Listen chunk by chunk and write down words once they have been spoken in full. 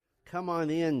Come on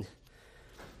in.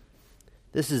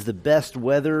 This is the best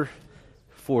weather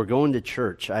for going to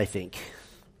church, I think.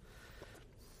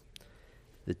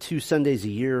 The 2 Sundays a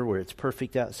year where it's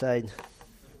perfect outside.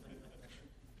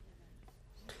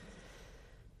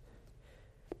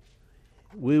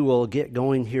 We will get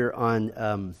going here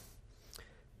on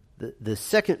the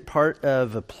second part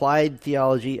of applied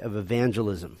theology of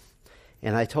evangelism.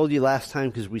 And I told you last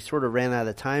time, because we sort of ran out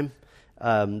of time,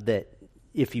 that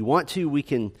if you want to, we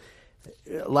can...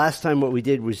 Last time what we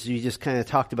did was you just kind of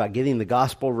talked about getting the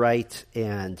gospel right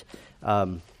and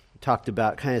talked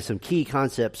about kind of some key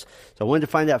concepts. So I wanted to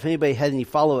find out if anybody had any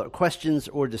follow-up questions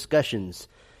or discussions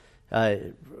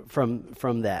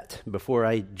from that before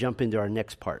I jump into our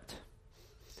next part.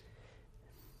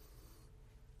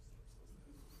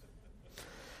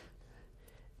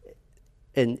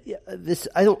 And this,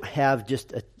 I don't have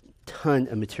just a ton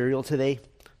of material today,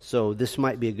 so this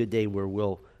might be a good day where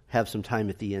we'll have some time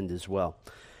at the end as well.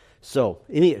 So,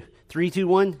 3, 2,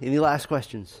 1, any last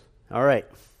questions? All right.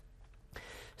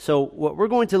 So, what we're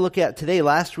going to look at today,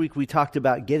 last week we talked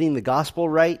about getting the gospel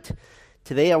right.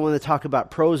 Today I want to talk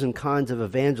about pros and cons of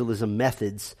evangelism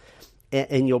methods.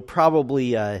 And you'll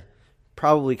probably kind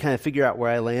of figure out where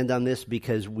I land on this,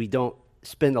 because we don't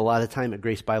spend a lot of time at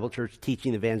Grace Bible Church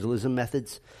teaching evangelism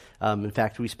methods. In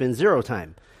fact, we spend zero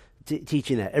time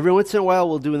teaching that. Every once in a while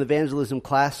we'll do an evangelism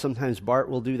class. Sometimes Bart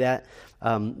will do that.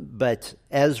 But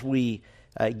as we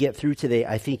get through today,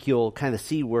 I think you'll kind of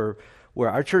see where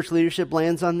our church leadership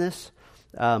lands on this,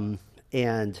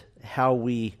 and how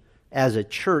we as a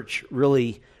church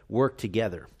really work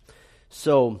together.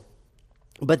 So,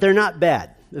 but they're not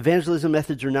bad. Evangelism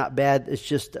methods are not bad. It's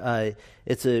just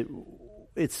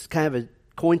it's kind of a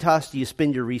coin toss. Do you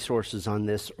spend your resources on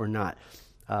this or not?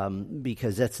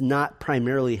 Because that's not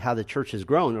primarily how the church has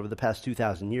grown over the past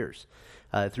 2,000 years,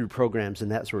 through programs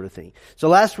and that sort of thing. So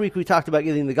last week we talked about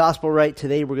getting the gospel right.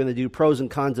 Today we're going to do pros and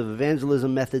cons of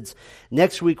evangelism methods.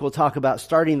 Next week we'll talk about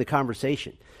starting the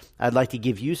conversation. I'd like to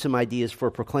give you some ideas for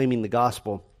proclaiming the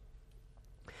gospel.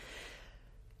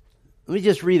 Let me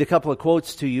just read a couple of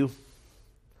quotes to you.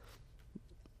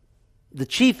 The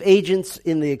chief agents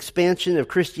in the expansion of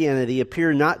Christianity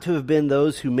appear not to have been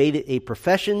those who made it a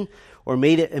profession or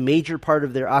made it a major part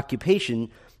of their occupation,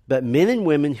 but men and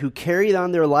women who carried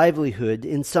on their livelihood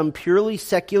in some purely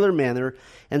secular manner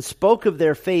and spoke of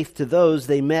their faith to those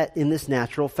they met in this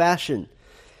natural fashion.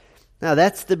 Now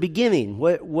that's the beginning.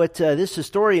 What this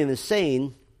historian is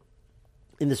saying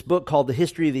in this book called The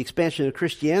History of the Expansion of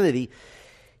Christianity,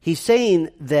 he's saying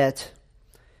that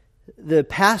the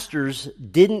pastors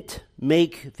didn't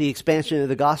make the expansion of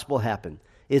the gospel happen.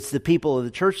 It's the people of the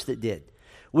church that did.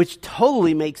 Which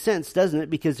totally makes sense, doesn't it?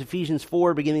 Because Ephesians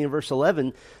 4, beginning in verse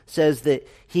 11, says that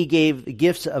he gave the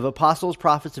gifts of apostles,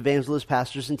 prophets, evangelists,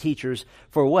 pastors, and teachers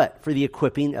for what? For the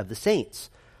equipping of the saints.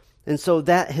 And so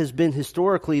that has been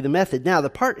historically the method. Now, the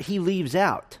part he leaves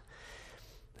out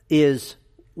is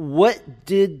what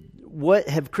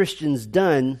have Christians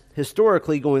done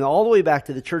historically, going all the way back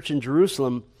to the church in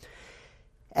Jerusalem,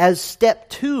 as step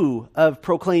 2 of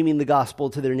proclaiming the gospel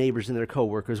to their neighbors and their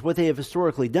coworkers. What they have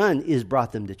historically done is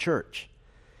brought them to church.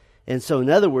 And so in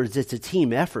other words, it's a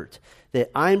team effort, that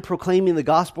I'm proclaiming the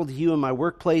gospel to you in my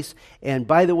workplace, and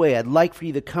by the way, I'd like for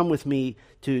you to come with me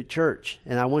to church,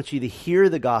 and I want you to hear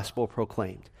the gospel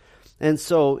proclaimed. And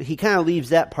so he kind of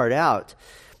leaves that part out.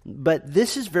 But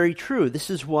this is very true. This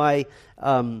is why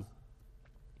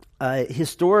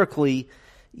historically,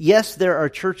 yes, there are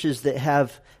churches that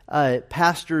have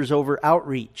pastors over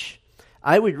outreach.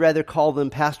 I would rather call them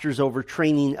pastors over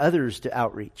training others to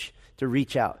outreach, to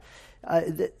reach out.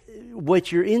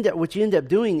 What you end up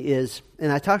doing is, and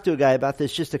I talked to a guy about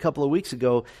this just a couple of weeks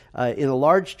ago in a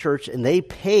large church, and they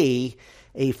pay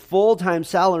a full-time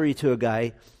salary to a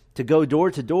guy to go door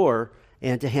to door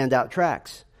and to hand out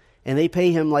tracts. And they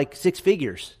pay him like 6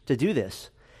 figures to do this.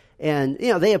 And,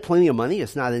 they have plenty of money.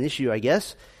 It's not an issue, I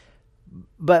guess.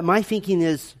 But my thinking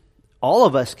is, all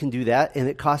of us can do that, and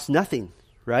it costs nothing,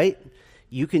 right?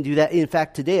 You can do that. In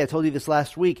fact, today, I told you this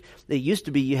last week, it used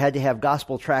to be you had to have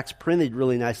gospel tracts printed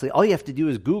really nicely. All you have to do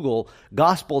is Google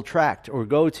gospel tract, or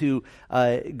go to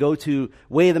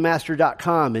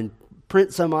wayofthemaster.com and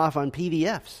print some off on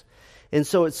PDFs. And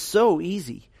so it's so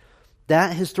easy.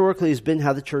 That historically has been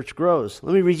how the church grows.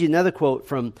 Let me read you another quote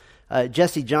from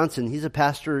Jesse Johnson. He's a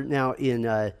pastor now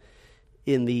in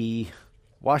the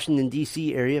Washington,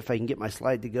 D.C. area, if I can get my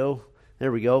slide to go.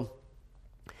 There we go.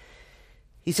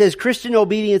 He says, Christian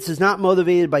obedience is not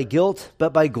motivated by guilt,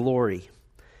 but by glory.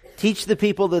 Teach the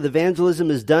people that evangelism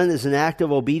is done as an act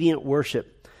of obedient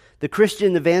worship. The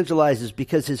Christian evangelizes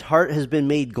because his heart has been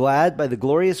made glad by the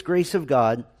glorious grace of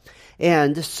God,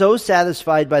 And so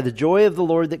satisfied by the joy of the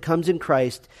Lord that comes in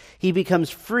Christ, he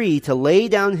becomes free to lay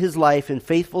down his life in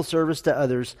faithful service to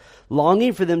others,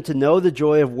 longing for them to know the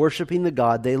joy of worshiping the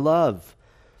God they love.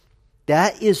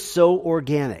 That is so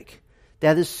organic.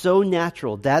 That is so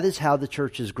natural. That is how the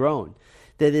church has grown.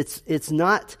 That it's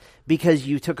not because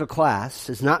you took a class.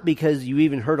 It's not because you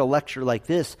even heard a lecture like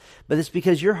this, but it's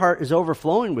because your heart is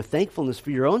overflowing with thankfulness for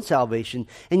your own salvation,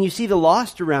 and you see the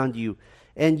lost around you,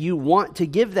 and you want to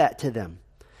give that to them.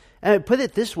 And I put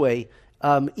it this way,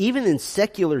 even in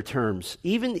secular terms,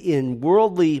 even in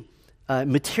worldly,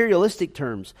 materialistic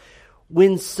terms,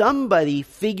 when somebody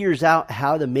figures out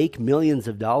how to make millions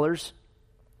of dollars,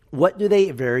 what do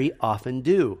they very often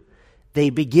do? They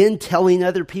begin telling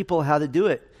other people how to do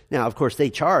it. Now, of course, they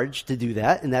charge to do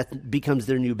that, and that becomes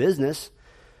their new business.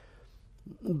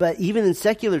 But even in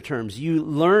secular terms, you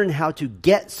learn how to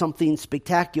get something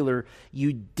spectacular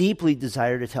you deeply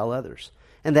desire to tell others.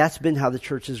 And that's been how the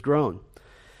church has grown.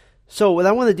 So what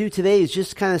I want to do today is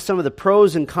just kind of some of the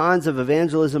pros and cons of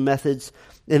evangelism methods,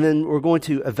 and then we're going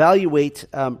to evaluate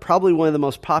probably one of the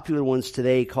most popular ones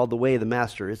today called the Way of the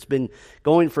Master. It's been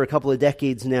going for a couple of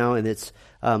decades now, and it's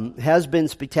has been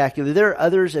spectacular. There are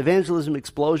others, Evangelism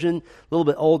Explosion, a little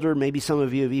bit older. Maybe some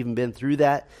of you have even been through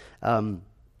that.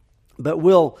 But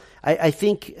I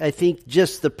think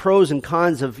just the pros and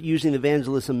cons of using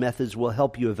evangelism methods will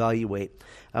help you evaluate,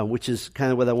 which is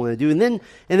kind of what I want to do. And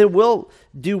then we'll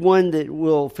do one that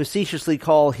we'll facetiously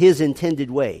call His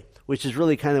Intended Way, which is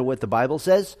really kind of what the Bible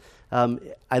says. I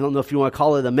don't know if you want to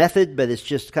call it a method, but it's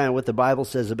just kind of what the Bible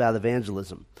says about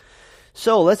evangelism.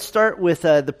 So let's start with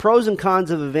the pros and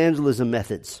cons of evangelism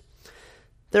methods.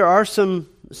 There are some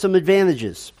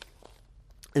advantages.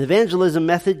 An evangelism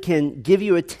method can give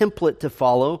you a template to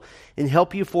follow and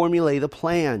help you formulate a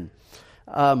plan.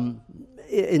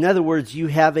 In other words, you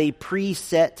have a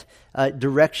preset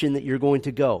direction that you're going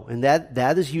to go, and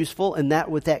that is useful. And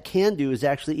what that can do is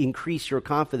actually increase your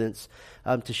confidence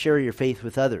to share your faith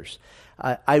with others.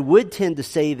 I would tend to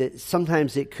say that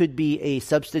sometimes it could be a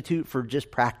substitute for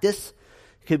just practice.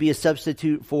 It could be a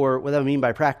substitute for what I mean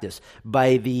by practice,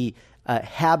 by the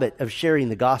habit of sharing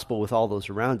the gospel with all those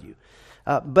around you.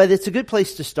 But it's a good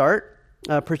place to start,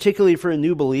 particularly for a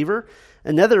new believer.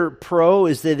 Another pro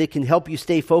is that it can help you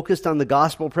stay focused on the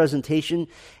gospel presentation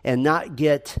and not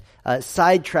get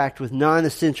sidetracked with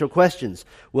non-essential questions.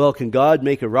 Well, can God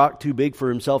make a rock too big for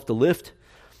himself to lift?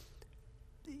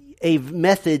 A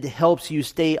method helps you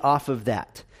stay off of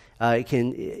that. It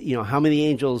can, how many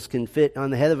angels can fit on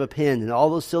the head of a pin, and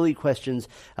all those silly questions.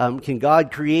 Can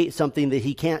God create something that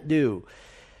he can't do?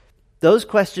 Those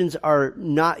questions are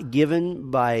not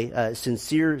given by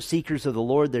sincere seekers of the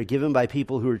Lord. They're given by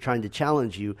people who are trying to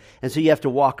challenge you. And so you have to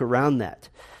walk around that,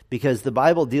 because the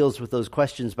Bible deals with those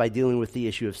questions by dealing with the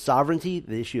issue of sovereignty,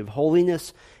 the issue of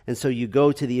holiness. And so you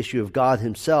go to the issue of God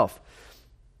himself.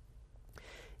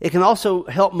 It can also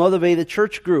help motivate a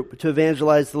church group to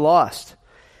evangelize the lost.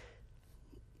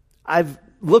 I've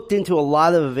looked into a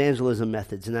lot of evangelism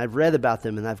methods, and I've read about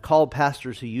them, and I've called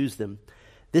pastors who use them.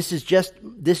 This is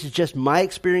just my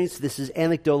experience. This is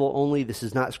anecdotal only. This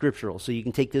is not scriptural. So you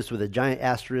can take this with a giant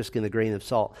asterisk and a grain of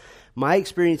salt. My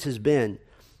experience has been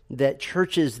that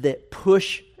churches that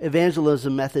push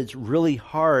evangelism methods really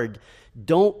hard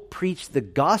don't preach the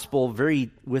gospel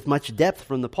with much depth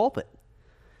from the pulpit.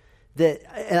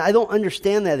 And I don't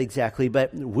understand that exactly,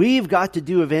 but we've got to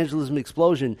do evangelism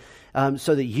explosion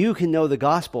so that you can know the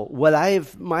gospel.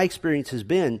 My experience has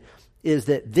been is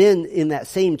that then in that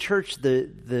same church,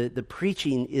 the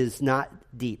preaching is not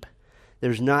deep.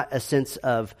 There's not a sense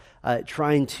of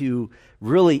trying to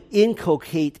really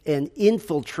inculcate and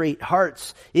infiltrate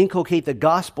hearts, inculcate the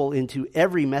gospel into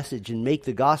every message and make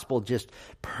the gospel just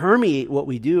permeate what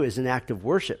we do as an act of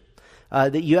worship.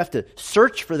 That you have to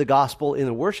search for the gospel in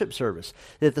a worship service.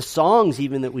 That the songs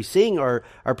even that we sing are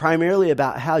primarily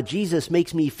about how Jesus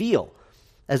makes me feel,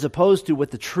 as opposed to what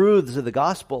the truths of the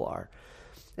gospel are.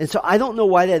 And so I don't know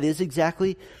why that is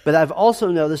exactly, but I've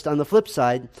also noticed on the flip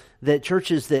side that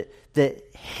churches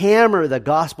that hammer the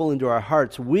gospel into our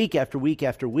hearts week after week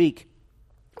after week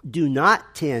do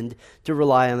not tend to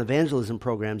rely on evangelism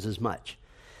programs as much.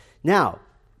 Now,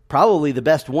 probably the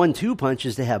best 1-2 punch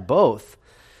is to have both.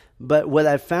 But what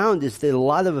I've found is that a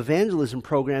lot of evangelism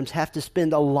programs have to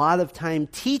spend a lot of time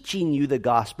teaching you the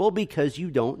gospel because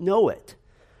you don't know it.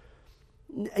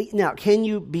 Now, can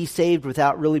you be saved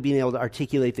without really being able to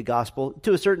articulate the gospel?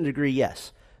 To a certain degree,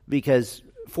 yes, because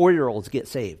 4-year-olds get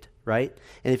saved. right?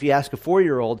 And if you ask a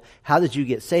 4-year-old, how did you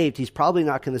get saved? He's probably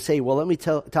not going to say, well, let me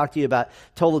talk to you about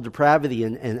total depravity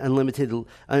and unlimited,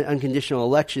 unconditional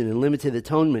election and limited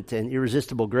atonement and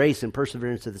irresistible grace and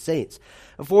perseverance of the saints.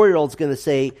 A 4-year-old's going to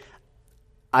say,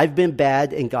 I've been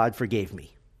bad and God forgave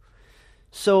me.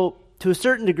 So to a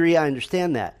certain degree, I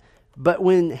understand that. But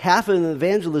when half of an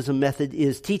evangelism method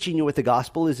is teaching you what the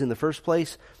gospel is in the first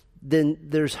place, then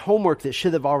there's homework that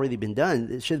should have already been done.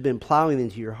 It should have been plowing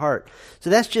into your heart. So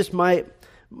that's just my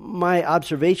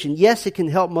observation. Yes, it can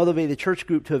help motivate the church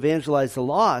group to evangelize the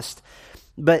lost.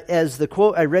 But as the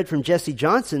quote I read from Jesse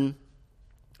Johnson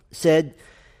said,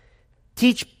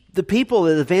 teach the people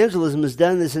that evangelism is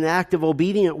done as an act of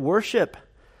obedient worship.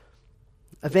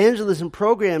 Evangelism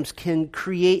programs can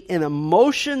create an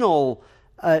emotional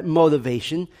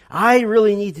motivation. I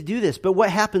really need to do this. But what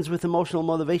happens with emotional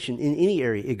motivation in any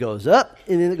area? It goes up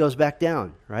and then it goes back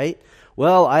down, right?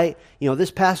 Well, this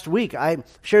past week, I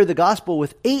shared the gospel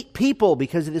with 8 people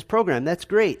because of this program. That's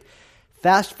great.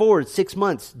 Fast forward 6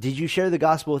 months. Did you share the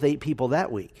gospel with 8 people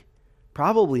that week?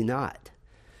 Probably not.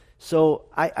 So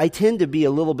I tend to be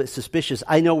a little bit suspicious.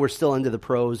 I know we're still under the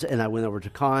pros and I went over to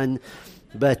con,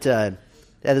 but that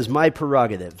is my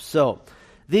prerogative. So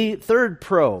the third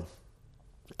pro,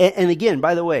 and again,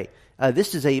 by the way,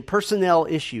 this is a personnel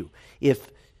issue. If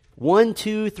 1,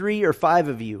 2, 3, or 5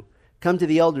 of you come to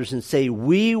the elders and say,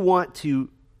 we want to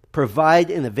provide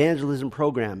an evangelism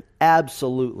program,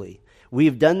 absolutely.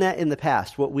 We've done that in the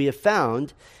past. What we have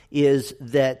found is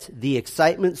that the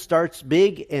excitement starts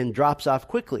big and drops off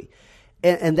quickly.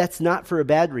 And that's not for a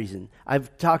bad reason.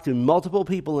 I've talked to multiple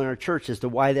people in our church as to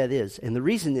why that is. And the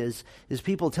reason is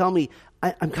people tell me,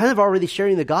 I'm kind of already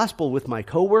sharing the gospel with my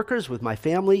coworkers, with my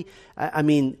family.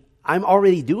 I'm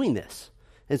already doing this.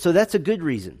 And so that's a good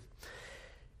reason.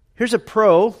 Here's a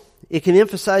pro. It can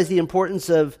emphasize the importance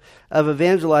of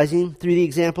evangelizing through the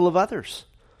example of others.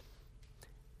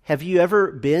 Have you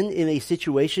ever been in a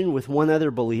situation with one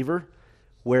other believer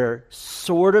where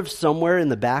sort of somewhere in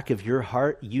the back of your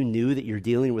heart you knew that you're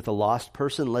dealing with a lost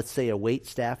person, let's say a wait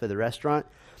staff at the restaurant,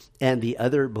 and the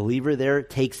other believer there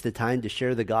takes the time to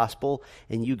share the gospel,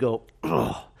 and you go,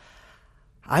 oh,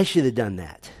 I should have done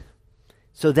that.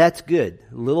 So that's good.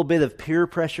 A little bit of peer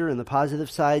pressure on the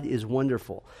positive side is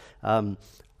wonderful.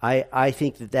 I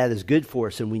think that is good for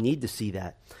us, and we need to see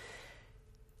that.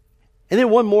 And then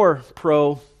one more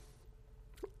pro.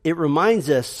 It reminds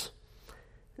us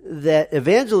that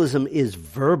evangelism is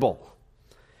verbal.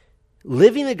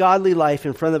 Living a godly life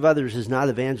in front of others is not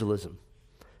evangelism.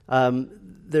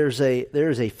 There's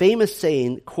a famous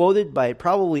saying quoted by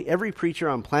probably every preacher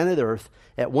on planet Earth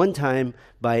at one time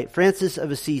by Francis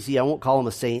of Assisi. I won't call him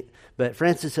a saint, but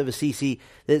Francis of Assisi,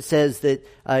 that says that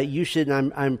you should,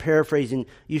 and I'm paraphrasing,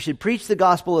 you should preach the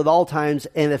gospel at all times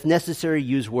and if necessary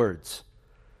use words.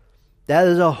 That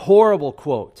is a horrible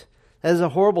quote. That is a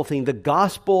horrible thing. The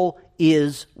gospel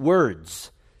is words.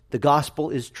 The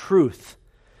gospel is truth.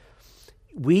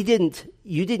 You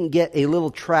didn't get a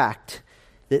little tract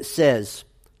that says,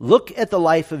 look at the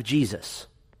life of Jesus,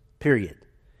 period.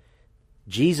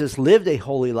 Jesus lived a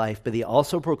holy life, but he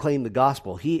also proclaimed the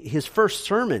gospel. His first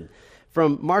sermon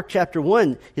from Mark chapter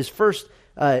 1, his first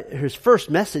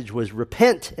message was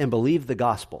repent and believe the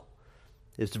gospel.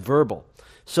 It's verbal.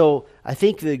 So I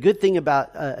think the good thing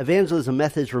about evangelism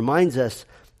methods reminds us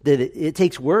that it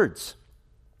takes words.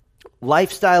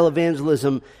 Lifestyle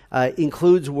evangelism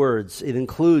includes words. It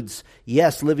includes,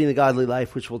 yes, living a godly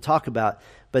life, which we'll talk about,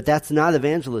 but that's not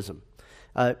evangelism.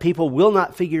 People will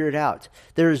not figure it out.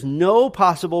 There is no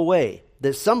possible way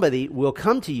that somebody will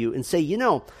come to you and say,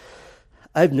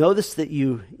 I've noticed that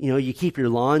you keep your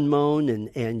lawn mown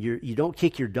and you don't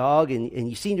kick your dog and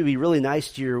you seem to be really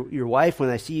nice to your wife when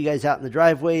I see you guys out in the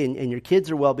driveway and your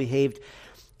kids are well behaved.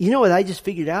 You know what I just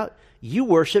figured out? You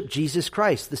worship Jesus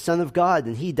Christ, the Son of God,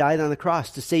 and he died on the cross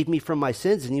to save me from my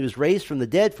sins, and he was raised from the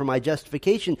dead for my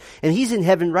justification, and he's in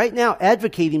heaven right now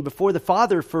advocating before the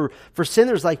Father for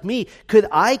sinners like me. Could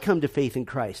I come to faith in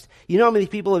Christ? You know how many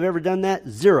people have ever done that?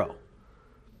 0.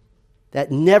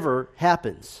 That never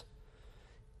happens.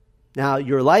 Now,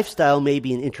 your lifestyle may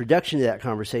be an introduction to that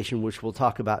conversation, which we'll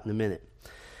talk about in a minute.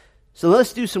 So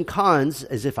let's do some cons,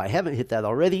 as if I haven't hit that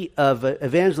already, of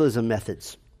evangelism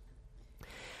methods.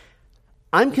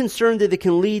 I'm concerned that it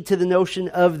can lead to the notion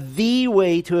of the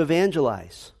way to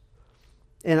evangelize.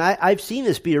 And I've seen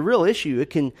this be a real issue.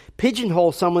 It can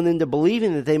pigeonhole someone into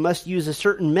believing that they must use a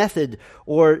certain method,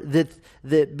 or that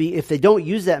if they don't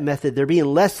use that method, they're being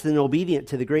less than obedient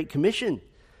to the Great Commission.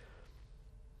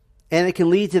 And it can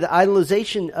lead to the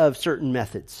idolization of certain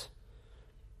methods.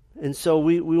 And so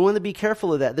we want to be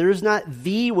careful of that. There is not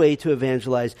the way to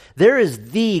evangelize. There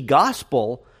is the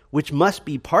gospel, which must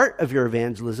be part of your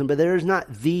evangelism, but there is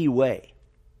not the way.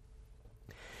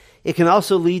 It can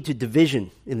also lead to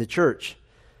division in the church.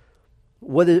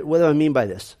 What do I mean by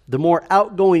this? The more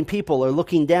outgoing people are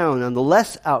looking down on the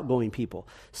less outgoing people.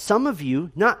 Some of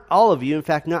you, not all of you, in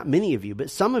fact, not many of you, but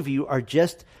some of you are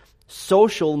just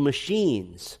social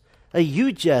machines.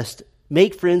 You just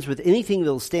make friends with anything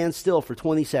that'll stand still for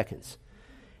 20 seconds.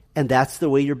 And that's the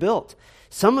way you're built.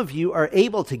 Some of you are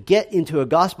able to get into a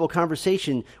gospel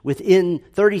conversation within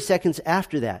 30 seconds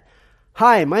after that.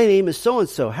 Hi, my name is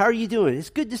so-and-so. How are you doing? It's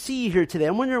good to see you here today.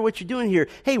 I'm wondering what you're doing here.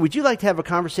 Hey, would you like to have a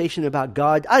conversation about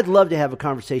God? I'd love to have a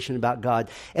conversation about God.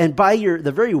 And by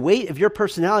the very weight of your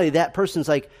personality, that person's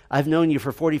like, I've known you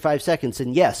for 45 seconds,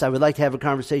 and yes, I would like to have a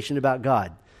conversation about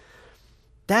God.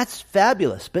 That's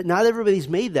fabulous, but not everybody's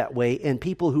made that way, and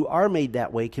people who are made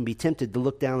that way can be tempted to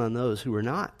look down on those who are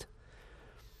not.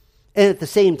 And at the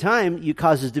same time, it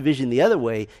causes division the other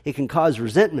way. It can cause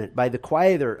resentment by the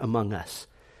quieter among us.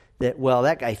 That, well,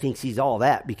 that guy thinks he's all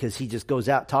that because he just goes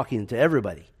out talking to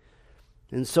everybody.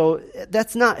 And so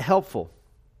that's not helpful.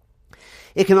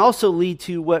 It can also lead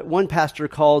to what one pastor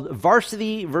called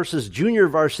varsity versus junior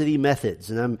varsity methods.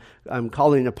 And I'm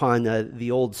calling upon the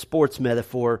old sports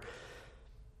metaphor.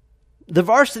 The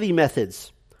varsity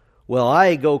methods. Well,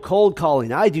 I go cold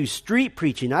calling. I do street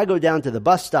preaching. I go down to the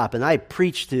bus stop and I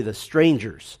preach to the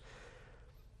strangers.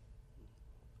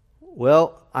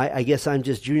 Well, I guess I'm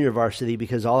just junior varsity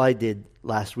because all I did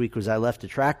last week was I left a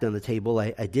tract on the table.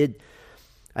 I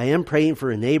am praying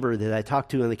for a neighbor that I talk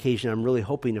to on occasion. I'm really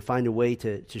hoping to find a way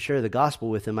to share the gospel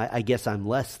with him. I guess I'm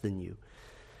less than you.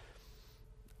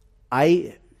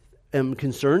 I am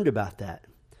concerned about that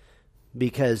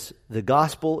because the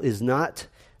gospel is not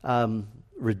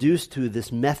reduced to this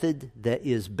method that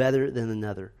is better than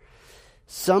another.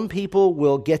 Some people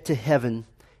will get to heaven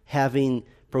having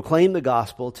proclaimed the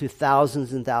gospel to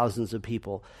thousands and thousands of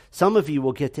people. Some of you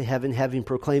will get to heaven having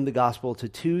proclaimed the gospel to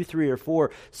 2, 3, or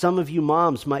 4. Some of you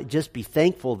moms might just be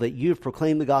thankful that you've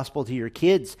proclaimed the gospel to your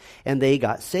kids and they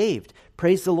got saved.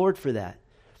 Praise the Lord for that.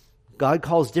 God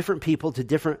calls different people to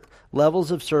different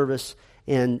levels of service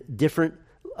and different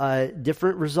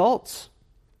results.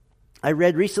 I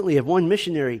read recently of one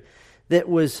missionary that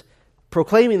was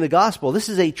proclaiming the gospel. This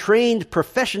is a trained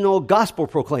professional gospel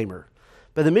proclaimer.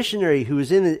 But the missionary who was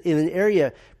in an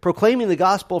area proclaiming the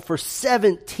gospel for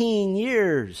 17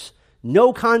 years,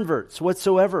 no converts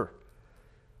whatsoever.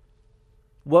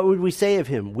 What would we say of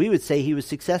him? We would say he was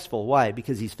successful. Why?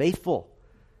 Because he's faithful.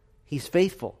 He's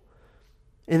faithful.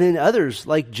 And then others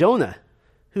like Jonah,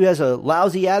 who has a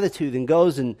lousy attitude and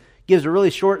goes and gives a really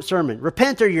short sermon.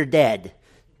 Repent or you're dead,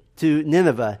 to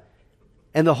Nineveh,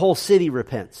 and the whole city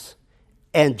repents.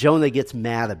 And Jonah gets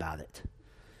mad about it.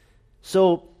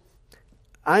 So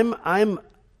I'm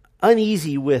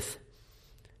uneasy with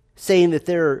saying that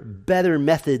there are better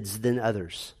methods than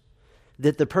others.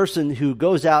 That the person who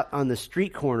goes out on the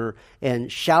street corner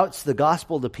and shouts the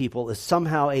gospel to people is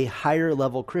somehow a higher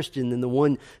level Christian than the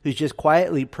one who's just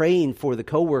quietly praying for the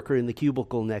coworker in the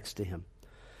cubicle next to him.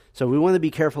 So we want to be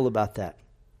careful about that.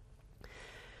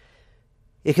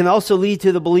 It can also lead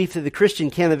to the belief that the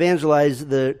Christian can't evangelize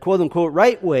the quote-unquote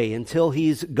right way until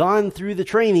he's gone through the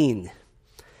training.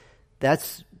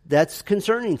 That's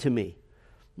concerning to me.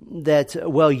 That,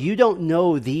 well, you don't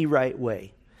know the right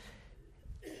way.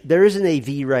 There isn't a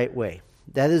the right way.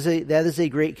 That is a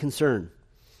great concern.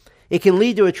 It can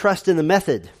lead to a trust in the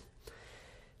method.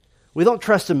 We don't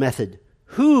trust a method.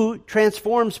 Who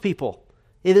transforms people?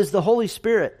 It is the Holy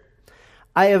Spirit.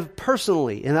 I have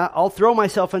personally, and I'll throw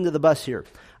myself under the bus here,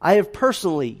 I have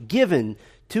personally given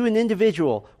to an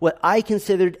individual what I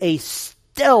considered a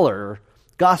stellar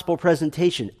gospel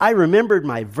presentation. I remembered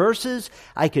my verses.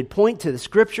 I could point to the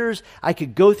scriptures. I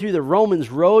could go through the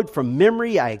Romans road from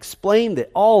memory. I explained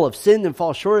that all have sinned and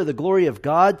fall short of the glory of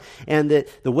God, and that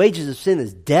the wages of sin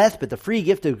is death, but the free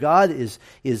gift of God is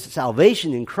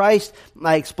salvation in Christ.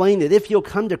 I explained that if you'll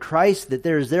come to Christ, that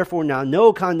there is therefore now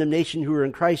no condemnation who are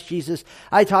in Christ Jesus.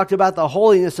 I talked about the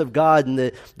holiness of God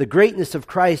and the greatness of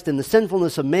Christ and the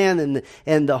sinfulness of man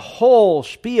and the whole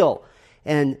spiel.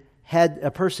 And had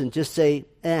a person just say,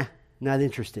 not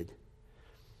interested.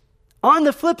 On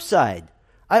the flip side,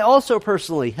 I also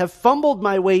personally have fumbled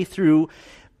my way through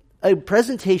a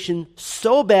presentation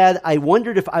so bad I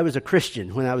wondered if I was a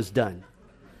Christian when I was done.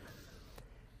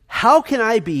 How can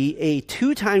I be a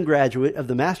 2-time graduate of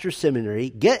the Master's Seminary,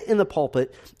 get in the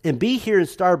pulpit, and be here in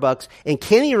Starbucks, and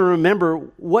can't even remember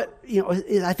what,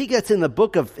 I think that's in the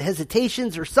book of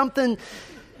Hesitations or something,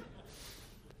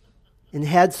 and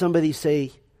had somebody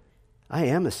say, I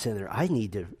am a sinner. I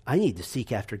need to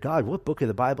seek after God. What book of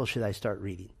the Bible should I start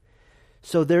reading?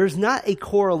 So there's not a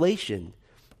correlation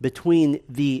between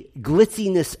the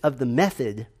glitziness of the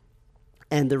method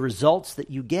and the results that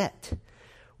you get,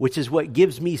 which is what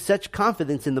gives me such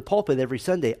confidence in the pulpit every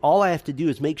Sunday. All I have to do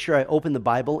is make sure I open the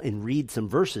Bible and read some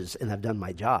verses, and I've done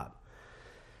my job.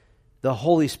 The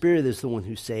Holy Spirit is the one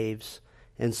who saves,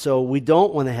 and so we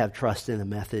don't want to have trust in a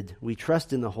method. We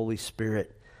trust in the Holy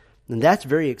Spirit, and that's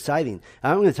very exciting.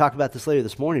 I'm going to talk about this later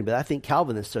this morning, but I think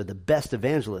Calvinists are the best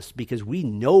evangelists because we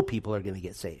know people are going to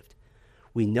get saved.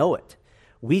 We know it.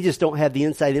 We just don't have the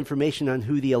inside information on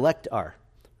who the elect are,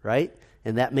 right?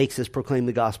 And that makes us proclaim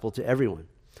the gospel to everyone.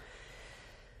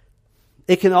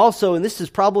 It can also, and this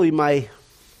is probably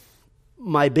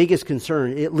my biggest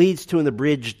concern, it leads to an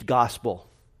abridged gospel.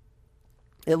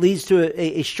 It leads to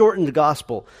a shortened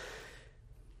gospel.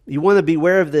 You want to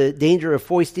beware of the danger of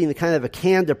foisting the kind of a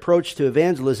canned approach to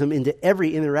evangelism into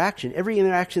every interaction. Every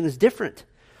interaction is different.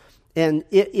 And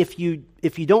if you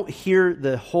don't hear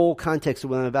the whole context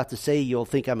of what I'm about to say, you'll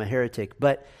think I'm a heretic.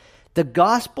 But the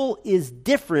gospel is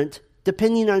different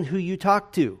depending on who you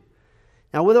talk to.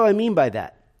 Now, what do I mean by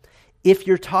that? If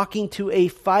you're talking to a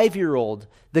 5-year-old,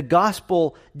 the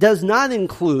gospel does not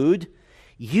include,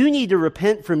 you need to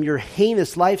repent from your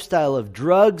heinous lifestyle of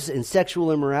drugs and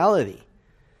sexual immorality.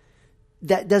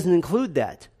 That doesn't include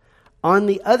that. On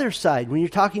the other side, when you're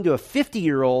talking to a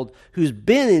 50-year-old who's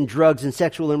been in drugs and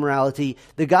sexual immorality,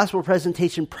 the gospel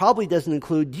presentation probably doesn't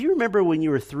include, do you remember when you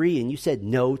were 3 and you said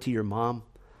no to your mom?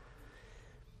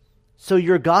 So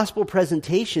your gospel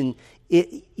presentation,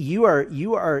 you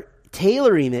are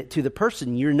tailoring it to the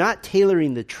person. You're not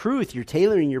tailoring the truth. You're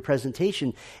tailoring your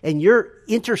presentation, and you're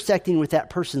intersecting with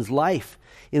that person's life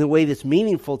in a way that's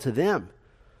meaningful to them.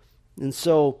 And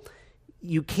so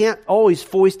you can't always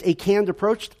foist a canned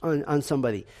approach on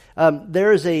somebody.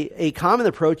 There is a common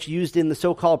approach used in the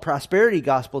so-called prosperity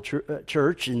gospel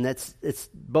church, and it's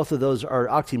both of those are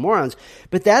oxymorons.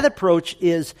 But that approach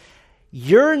is,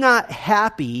 you're not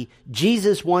happy,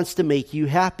 Jesus wants to make you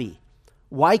happy.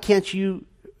 Why can't you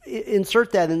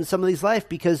insert that in somebody's life?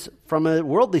 Because from a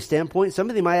worldly standpoint,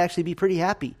 somebody might actually be pretty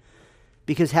happy,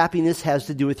 because happiness has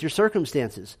to do with your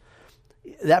circumstances.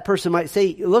 That person might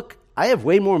say, look, I have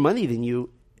way more money than you.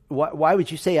 Why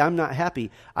would you say I'm not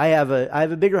happy? I have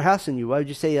a bigger house than you. Why would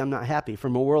you say I'm not happy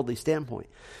from a worldly standpoint?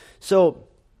 So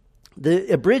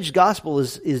the abridged gospel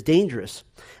is dangerous.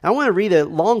 I want to read a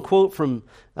long quote from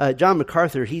John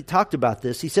MacArthur. He talked about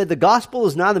this. He said, the gospel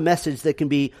is not a message that can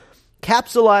be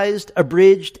capsulized,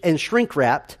 abridged, and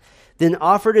shrink-wrapped, then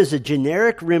offered as a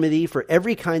generic remedy for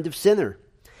every kind of sinner.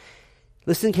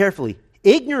 Listen carefully.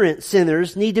 Ignorant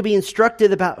sinners need to be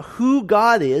instructed about who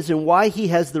God is and why He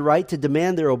has the right to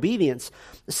demand their obedience.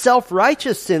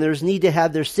 Self-righteous sinners need to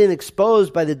have their sin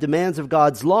exposed by the demands of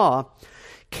God's law.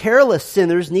 Careless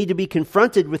sinners need to be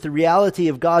confronted with the reality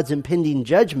of God's impending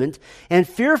judgment. And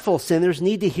fearful sinners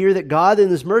need to hear that God in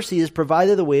His mercy has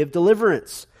provided a way of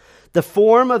deliverance. The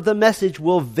form of the message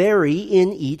will vary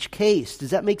in each case. Does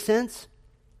that make sense?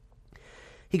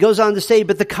 He goes on to say,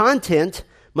 but the content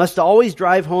must always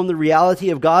drive home the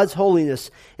reality of God's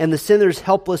holiness and the sinner's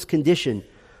helpless condition.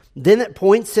 Then it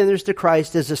points sinners to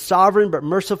Christ as a sovereign but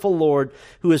merciful Lord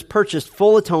who has purchased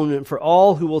full atonement for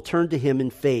all who will turn to Him in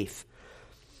faith.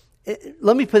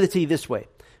 Let me put it to you this way.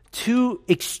 2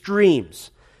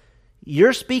 extremes.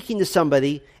 You're speaking to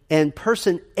somebody and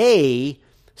person A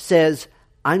says,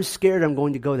 I'm scared I'm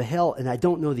going to go to hell and I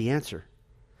don't know the answer.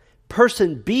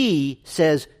 Person B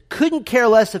says, couldn't care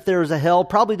less if there was a hell,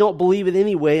 probably don't believe it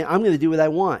anyway, I'm going to do what I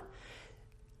want.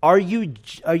 Are you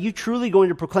truly going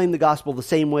to proclaim the gospel the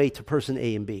same way to person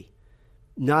A and B?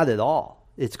 Not at all.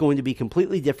 It's going to be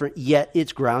completely different, yet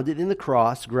it's grounded in the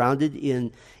cross, grounded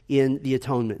in the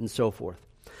atonement and so forth.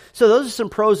 So those are some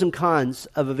pros and cons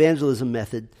of evangelism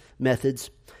methods.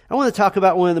 I want to talk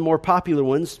about one of the more popular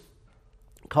ones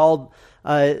called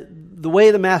the way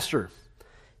of the master.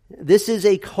 This is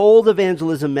a cold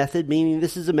evangelism method, meaning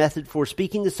this is a method for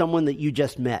speaking to someone that you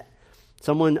just met,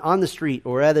 someone on the street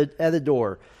or at a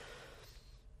door.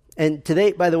 And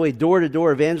today, by the way,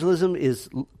 door-to-door evangelism is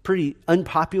pretty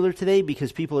unpopular today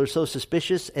because people are so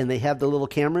suspicious and they have the little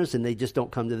cameras and they just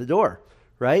don't come to the door,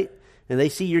 right? And they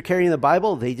see you're carrying the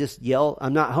Bible, they just yell,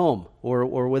 I'm not home,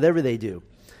 or whatever they do.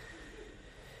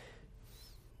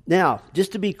 Now,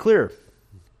 just to be clear,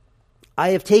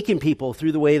 I have taken people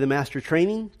through the Way of the Master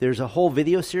training. There's a whole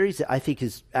video series that I think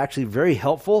is actually very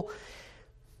helpful.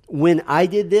 When I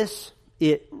did this,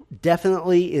 it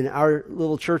definitely, in our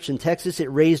little church in Texas,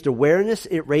 it raised awareness,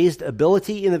 it raised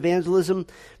ability in evangelism,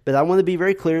 but I want to be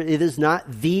very clear, it is not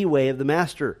the Way of the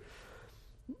Master.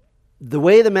 The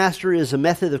Way of the Master is a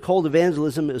method of cold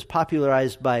evangelism. It was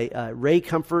popularized by Ray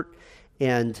Comfort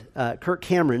and Kirk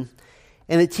Cameron,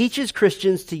 and it teaches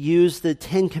Christians to use the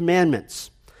Ten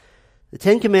Commandments. The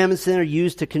Ten Commandments then are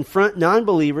used to confront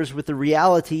non-believers with the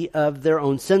reality of their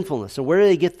own sinfulness. So where do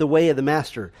they get the way of the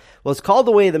master? Well, it's called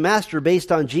the way of the master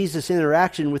based on Jesus'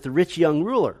 interaction with the rich young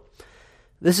ruler.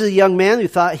 This is a young man who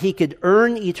thought he could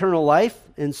earn eternal life,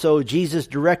 and so Jesus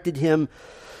directed him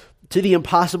to the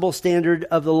impossible standard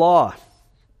of the law.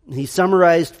 He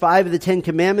summarized 5 of the 10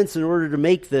 commandments in order to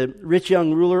make the rich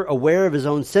young ruler aware of his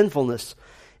own sinfulness.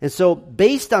 And so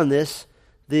based on this,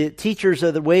 the teachers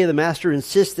of the way of the master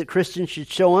insist that Christians should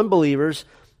show unbelievers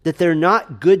that they're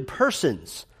not good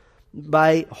persons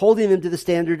by holding them to the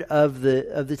standard of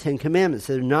the 10 commandments.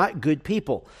 They're not good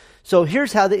people. So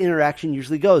here's how the interaction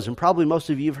usually goes, and probably most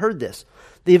of you have heard this.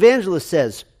 The evangelist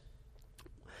says,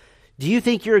 "Do you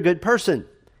think you're a good person?"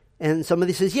 And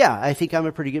somebody says, "Yeah, I think I'm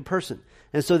a pretty good person."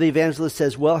 And so the evangelist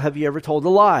says, "Well, have you ever told a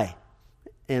lie?"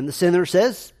 And the sinner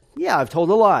says, "Yeah, I've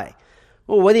told a lie."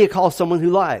 "Well, what do you call someone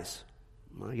who lies?"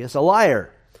 "Well, I guess a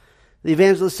liar." The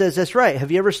evangelist says, "That's right.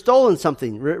 Have you ever stolen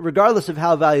something, regardless of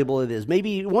how valuable it is?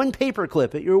 Maybe one paper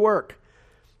clip at your work."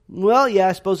 "Well, yeah,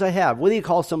 I suppose I have." "What do you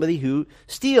call somebody who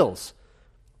steals?"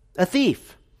 "A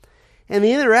thief." And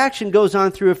the interaction goes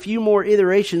on through a few more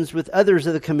iterations with others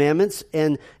of the commandments,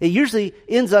 and it usually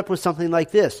ends up with something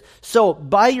like this. "So,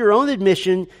 by your own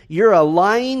admission, you're a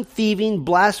lying, thieving,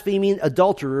 blaspheming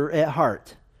adulterer at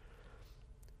heart."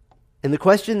 And the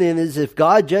question then is, if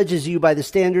God judges you by the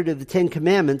standard of the 10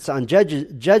 commandments on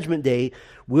judgment day,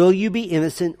 will you be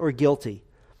innocent or guilty?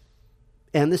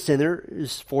 And the sinner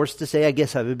is forced to say, "I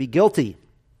guess I would be guilty."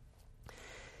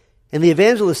 And the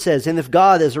evangelist says, "And if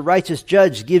God, as a righteous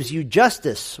judge, gives you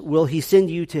justice, will he send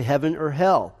you to heaven or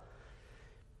hell?"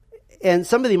 And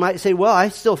somebody might say, "Well, I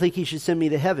still think he should send me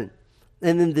to heaven."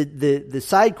 And then the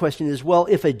side question is, well,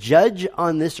 if a judge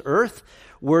on this earth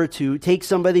were to take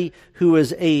somebody who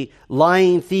is a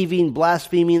lying, thieving,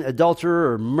 blaspheming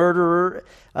adulterer or murderer,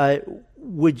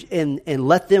 and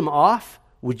let them off,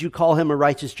 would you call him a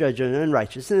righteous judge or an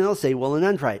unrighteous? And they'll say, well, an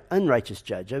unrighteous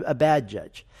judge, a bad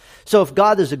judge. So if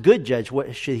God is a good judge,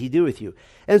 what should he do with you?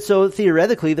 And so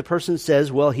theoretically, the person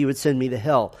says, well, he would send me to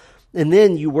hell. And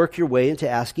then you work your way into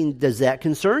asking, does that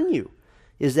concern you?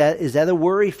 Is that a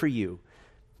worry for you?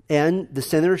 And the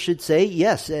sinner should say,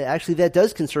 yes, actually that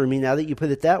does concern me now that you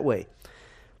put it that way.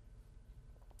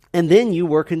 And then you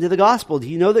work into the gospel. Do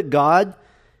you know that God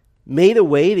made a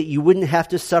way that you wouldn't have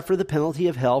to suffer the penalty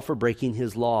of hell for breaking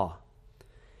his law?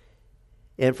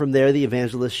 And from there, the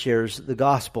evangelist shares the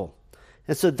gospel.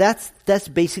 And so that's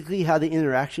basically how the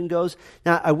interaction goes.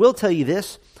 Now, I will tell you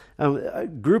this. A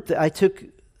group that I took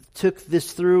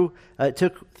through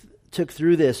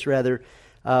this,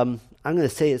 I'm going to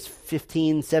say it's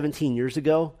 15, 17 years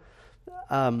ago.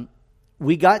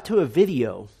 We got to a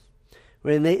video,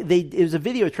 when it was a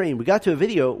video training. We got to a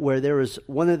video where there was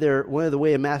one of the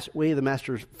Way of the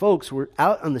Master's folks were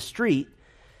out on the street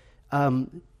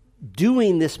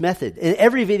doing this method. And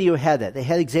every video had that. They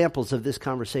had examples of this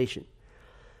conversation.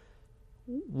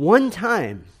 One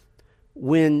time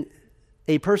when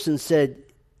a person said,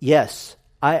 yes,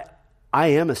 I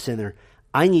am a sinner.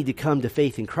 I need to come to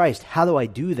faith in Christ. How do I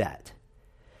do that?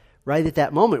 Right at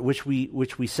that moment, which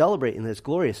we celebrate, and that's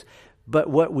glorious. But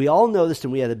what we all noticed,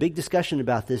 and we had a big discussion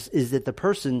about this, is that the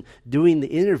person doing the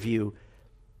interview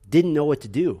didn't know what to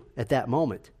do at that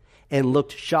moment and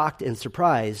looked shocked and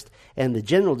surprised. And the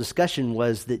general discussion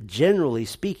was that generally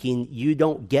speaking, you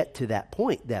don't get to that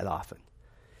point that often.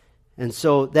 And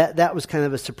so that was kind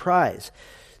of a surprise.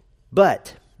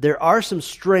 But there are some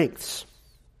strengths.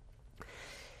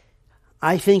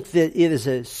 I think that it is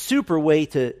a super way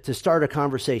to start a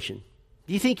conversation.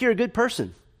 Do you think you're a good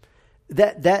person?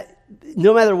 That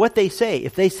no matter what they say,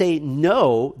 if they say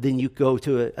no, then you go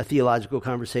to a theological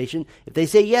conversation. If they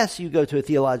say yes, you go to a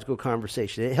theological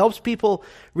conversation. It helps people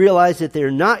realize that they're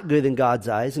not good in God's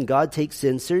eyes, and God takes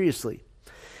sin seriously.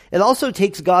 It also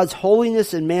takes God's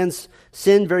holiness and man's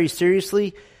sin very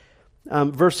seriously,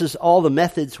 versus all the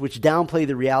methods which downplay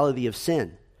the reality of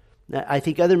sin. I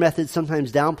think other methods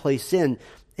sometimes downplay sin,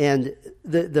 and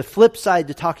the flip side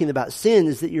to talking about sin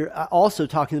is that you're also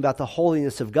talking about the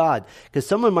holiness of God. Because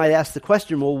someone might ask the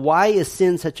question, well, why is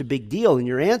sin such a big deal? And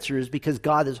your answer is because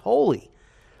God is holy.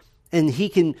 And he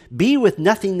can be with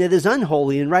nothing that is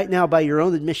unholy. And right now, by your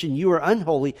own admission, you are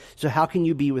unholy. So how can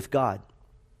you be with God?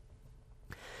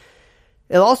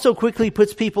 It also quickly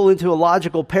puts people into a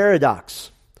logical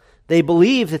paradox. They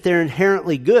believe that they're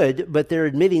inherently good, but they're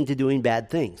admitting to doing bad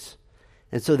things.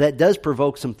 And so that does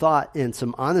provoke some thought and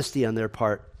some honesty on their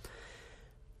part.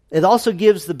 It also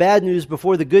gives the bad news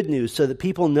before the good news so that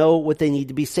people know what they need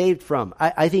to be saved from.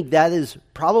 I think that is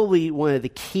probably one of the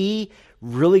key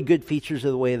really good features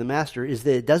of the way of the Master is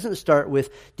that it doesn't start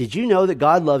with, did you know that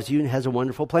God loves you and has a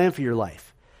wonderful plan for your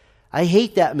life? I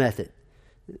hate that method.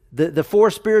 The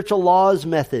 4 spiritual laws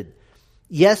method.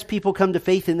 Yes, people come to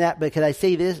faith in that, but can I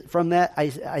say this from that?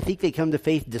 I think they come to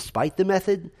faith despite the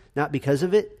method, not because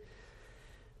of it.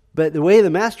 But the way of the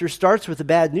Master starts with the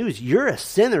bad news. You're a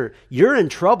sinner. You're in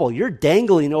trouble. You're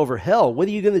dangling over hell. What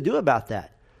are you going to do about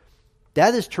that?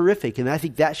 That is terrific, and I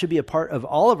think that should be a part of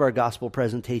all of our gospel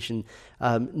presentation,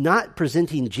 not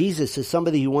presenting Jesus as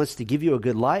somebody who wants to give you a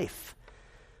good life,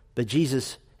 but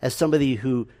Jesus as somebody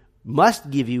who must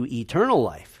give you eternal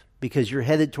life because you're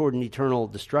headed toward an eternal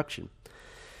destruction.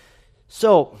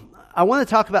 So I want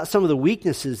to talk about some of the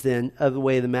weaknesses then of the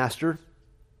way of the Master.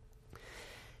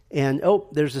 And,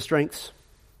 there's the strengths.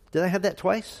 Did I have that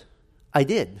twice? I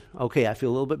did. Okay, I feel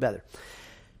a little bit better.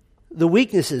 The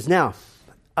weaknesses. Now,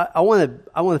 I want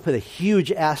to put a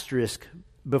huge asterisk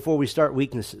before we start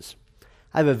weaknesses.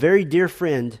 I have a very dear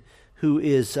friend who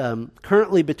is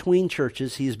currently between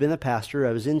churches. He's been a pastor.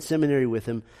 I was in seminary with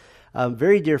him.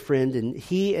 Very dear friend, and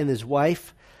he and his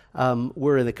wife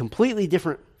were in a completely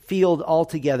different field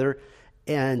altogether,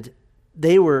 and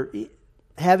they were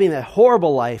having a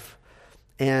horrible life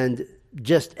and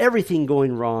just everything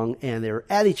going wrong, and they were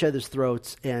at each other's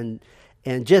throats and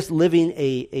just living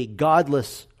a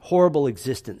godless, horrible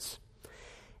existence.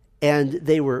 And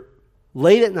they were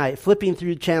late at night flipping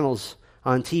through channels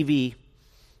on TV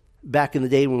back in the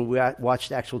day when we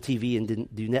watched actual TV and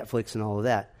didn't do Netflix and all of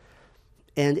that.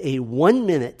 And a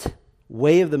 1-minute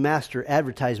Way of the Master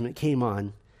advertisement came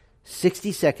on,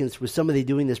 60 seconds with somebody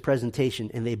doing this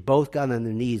presentation, and they both got on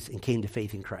their knees and came to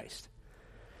faith in Christ.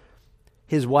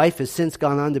 His wife has since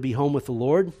gone on to be home with the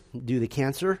Lord due to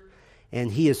cancer,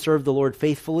 and he has served the Lord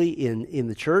faithfully in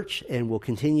the church and will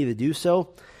continue to do so.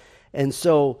 And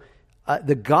so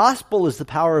the gospel is the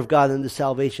power of God unto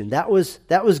salvation. That was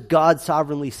God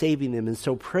sovereignly saving them, and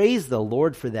so praise the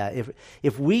Lord for that.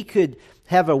 If we could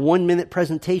have a 1-minute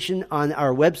presentation on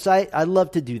our website, I'd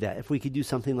love to do that. If we could do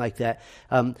something like that.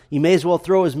 You may as well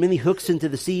throw as many hooks into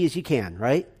the sea as you can,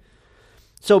 right?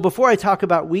 So before I talk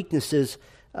about weaknesses,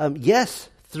 yes,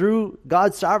 through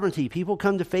God's sovereignty, people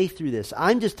come to faith through this.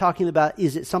 I'm just talking about,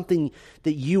 is it something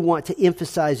that you want to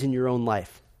emphasize in your own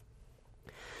life?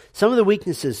 Some of the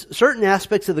weaknesses, certain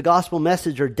aspects of the gospel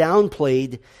message are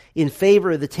downplayed in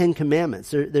favor of the 10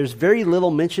 Commandments. There's very little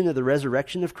mention of the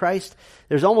resurrection of Christ.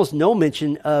 There's almost no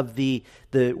mention of the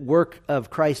work of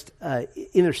Christ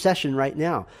intercession right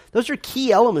now. Those are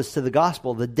key elements to the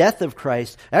gospel. The death of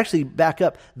Christ, actually back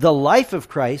up, the life of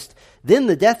Christ, then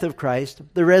the death of Christ,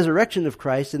 the resurrection of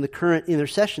Christ, and the current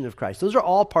intercession of Christ. Those are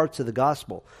all parts of the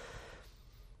gospel.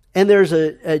 And there's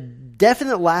a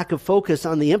definite lack of focus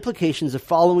on the implications of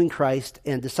following Christ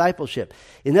and discipleship.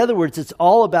 In other words, it's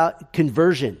all about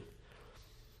conversion.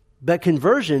 But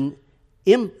conversion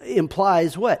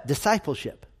implies what?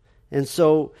 Discipleship. And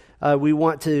so we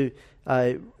want to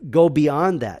go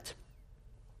beyond that.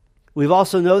 We've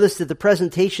also noticed that the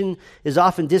presentation is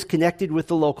often disconnected with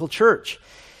the local church.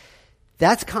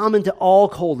 That's common to all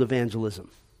cold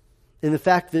evangelism. And the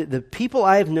fact that the people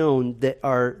I've known that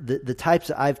are the types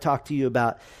that I've talked to you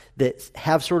about that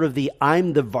have sort of the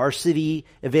I'm the varsity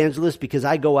evangelist because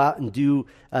I go out and do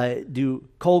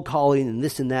cold calling and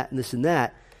this and that and this and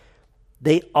that,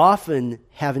 they often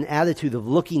have an attitude of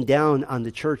looking down on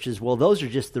the church as, well, those are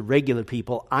just the regular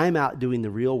people. I'm out doing the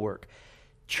real work.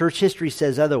 Church history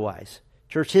says otherwise.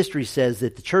 Church history says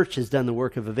that the church has done the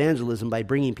work of evangelism by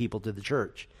bringing people to the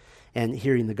church and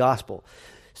hearing the gospel.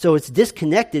 So it's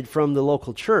disconnected from the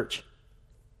local church.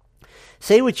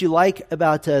 Say what you like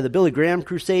about the Billy Graham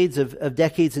crusades of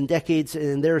decades and decades,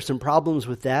 and there are some problems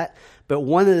with that. But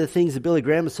one of the things the Billy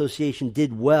Graham Association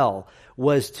did well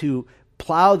was to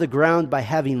plow the ground by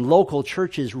having local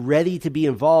churches ready to be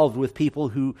involved with people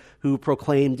who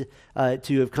proclaimed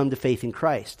to have come to faith in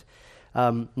Christ.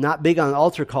 Not big on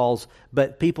altar calls,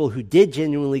 but people who did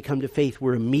genuinely come to faith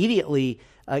were immediately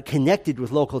connected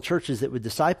with local churches that would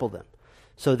disciple them.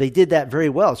 So they did that very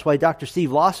well. That's why Dr.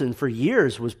 Steve Lawson for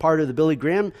years was part of the Billy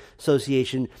Graham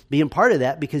Association, being part of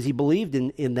that because he believed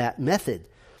in that method,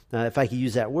 if I could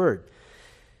use that word.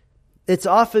 It's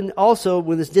often also,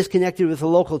 when it's disconnected with the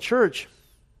local church,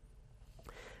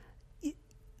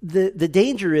 the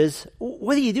danger is,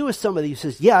 what do you do with somebody who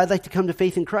says, yeah, I'd like to come to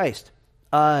faith in Christ?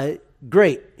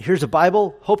 Great, here's a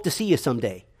Bible, hope to see you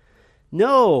someday.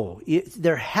 No,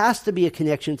 there has to be a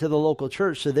connection to the local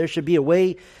church, so there should be a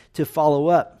way to follow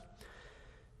up.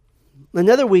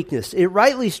 Another weakness, it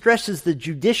rightly stresses the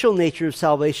judicial nature of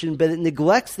salvation, but it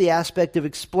neglects the aspect of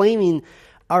explaining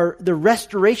the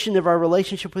restoration of our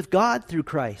relationship with God through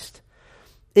Christ.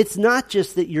 It's not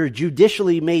just that you're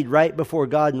judicially made right before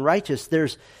God and righteous.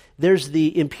 There's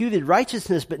the imputed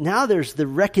righteousness, but now there's the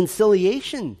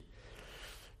reconciliation.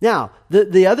 Now,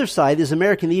 the other side is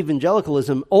American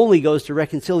evangelicalism only goes to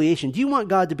reconciliation. Do you want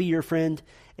God to be your friend?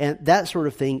 And that sort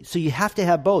of thing. So you have to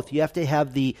have both. You have to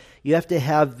have the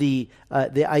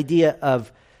idea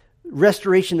of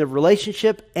restoration of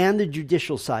relationship and the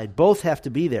judicial side. Both have to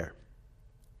be there.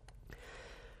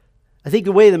 I think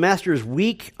the way of the Master is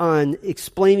weak on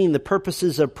explaining the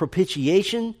purposes of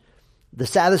propitiation, the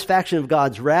satisfaction of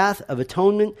God's wrath, of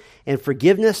atonement and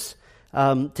forgiveness,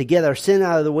 to get our sin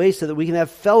out of the way so that we can have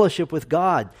fellowship with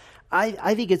God.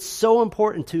 I think it's so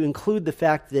important to include the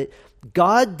fact that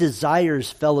God desires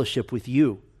fellowship with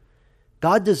you.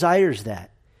 God desires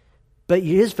that. But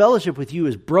His fellowship with you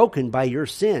is broken by your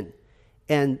sin.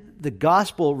 And the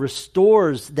gospel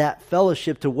restores that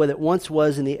fellowship to what it once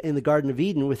was in the Garden of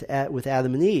Eden with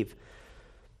Adam and Eve.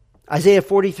 Isaiah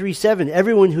 43:7,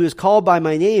 everyone who is called by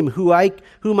my name,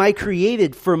 whom I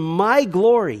created for my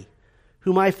glory,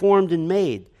 whom I formed and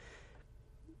made.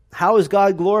 How is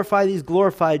God glorified? He's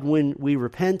glorified when we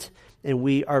repent and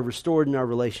we are restored in our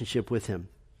relationship with Him.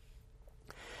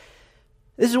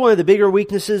 This is one of the bigger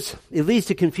weaknesses. It leads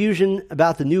to confusion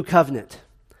about the new covenant.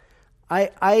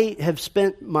 I have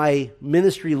spent my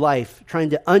ministry life trying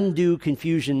to undo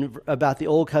confusion about the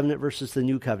old covenant versus the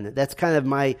new covenant. That's kind of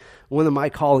one of my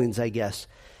callings, I guess.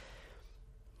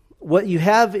 What you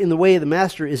have in the way of the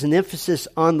Master is an emphasis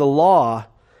on the law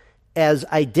as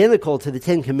identical to the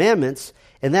Ten Commandments,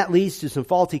 and that leads to some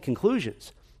faulty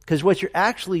conclusions. Because what you're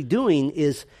actually doing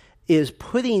is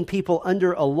putting people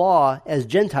under a law as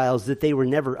Gentiles that they were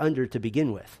never under to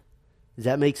begin with. Does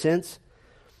that make sense?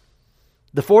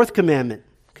 The fourth commandment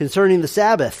concerning the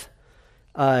Sabbath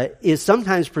is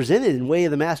sometimes presented in way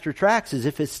of the Master tracts as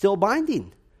if it's still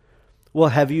binding. Well,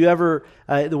 have you ever,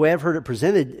 the way I've heard it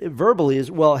presented verbally is,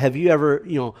 well, have you ever,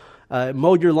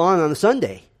 mowed your lawn on a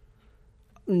Sunday?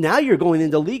 Now you're going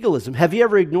into legalism. Have you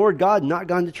ever ignored God and not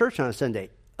gone to church on a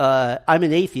Sunday? I'm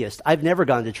an atheist. I've never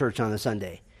gone to church on a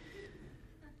Sunday.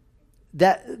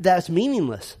 That's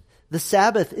meaningless. The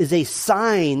Sabbath is a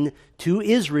sign to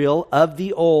Israel of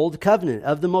the old covenant,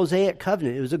 of the Mosaic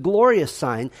covenant. It was a glorious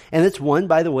sign, and it's one,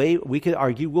 by the way, we could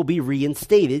argue will be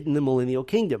reinstated in the millennial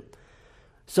kingdom.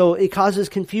 So it causes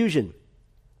confusion.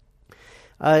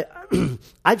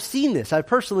 I've seen this. I've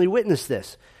personally witnessed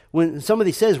this. When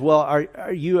somebody says, well,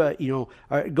 are you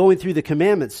going through the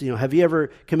commandments, have you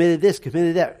ever committed this,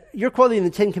 committed that? You're quoting the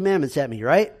Ten Commandments at me,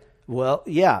 right? Well,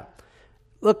 yeah.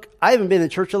 Look, I haven't been in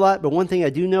church a lot, but one thing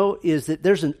I do know is that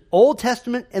there's an Old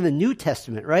Testament and a New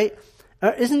Testament, right?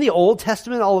 Isn't the Old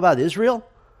Testament all about Israel?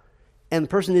 And the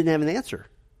person didn't have an answer.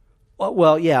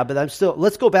 Well, yeah, but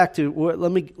let's go back to,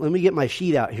 let me get my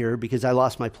sheet out here because I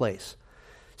lost my place.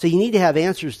 So you need to have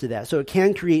answers to that. So it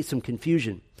can create some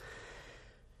confusion.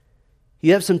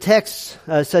 You have some texts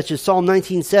such as Psalm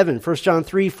 19:7, 1 John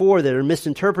 3:4 that are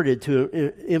misinterpreted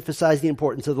to emphasize the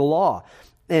importance of the law.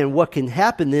 And what can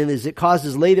happen then is it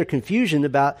causes later confusion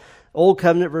about Old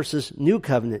Covenant versus New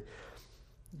Covenant.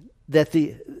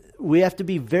 We have to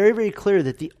be very, very clear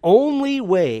that the only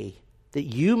way that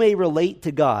you may relate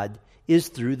to God is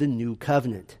through the New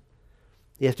Covenant.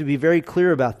 You have to be very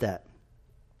clear about that.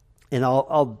 And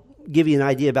I'll give you an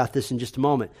idea about this in just a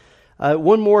moment.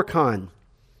 One more con.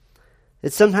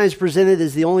 It's sometimes presented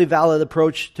as the only valid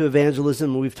approach to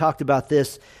evangelism. We've talked about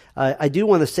this. I do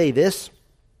want to say this.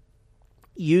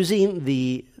 Using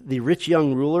the rich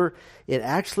young ruler, it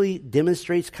actually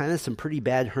demonstrates kind of some pretty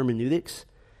bad hermeneutics.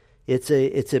 It's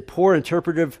a poor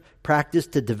interpretive practice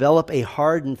to develop a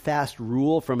hard and fast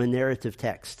rule from a narrative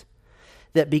text.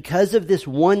 That because of this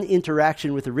one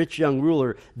interaction with the rich young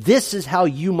ruler, this is how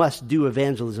you must do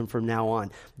evangelism from now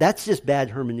on. That's just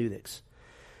bad hermeneutics.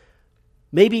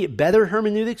 Maybe better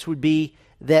hermeneutics would be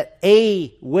that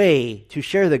a way to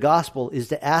share the gospel is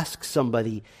to ask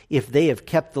somebody if they have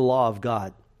kept the law of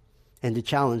God and to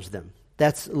challenge them.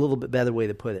 That's a little bit better way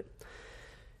to put it.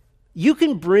 You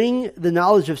can bring the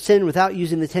knowledge of sin without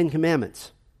using the Ten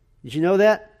Commandments. Did you know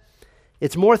that?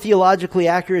 It's more theologically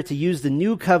accurate to use the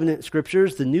New Covenant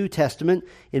scriptures, the New Testament,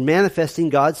 in manifesting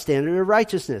God's standard of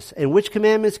righteousness. And which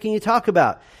commandments can you talk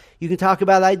about? You can talk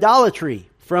about idolatry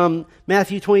from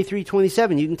Matthew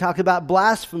 23:27. You can talk about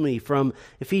blasphemy from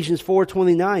Ephesians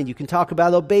 4:29. You can talk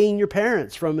about obeying your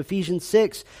parents from Ephesians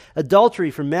 6.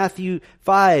 Adultery from Matthew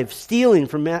 5. Stealing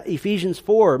from Ephesians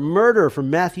 4. Murder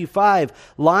from Matthew 5.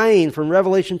 Lying from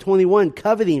Revelation 21.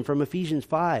 Coveting from Ephesians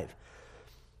 5.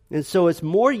 And so it's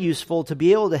more useful to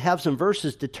be able to have some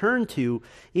verses to turn to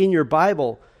in your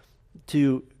Bible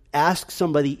to ask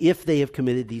somebody if they have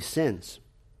committed these sins.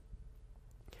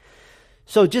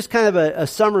 So just kind of a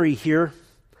summary here.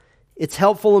 It's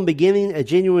helpful in beginning a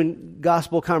genuine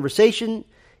gospel conversation.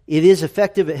 It is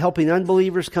effective at helping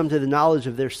unbelievers come to the knowledge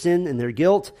of their sin and their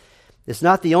guilt. It's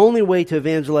not the only way to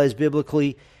evangelize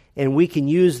biblically, and we can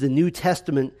use the New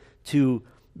Testament to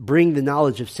bring the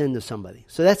knowledge of sin to somebody.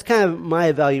 So that's kind of my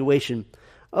evaluation.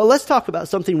 Let's talk about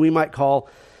something we might call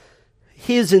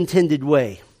his intended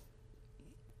way,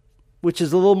 which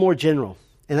is a little more general.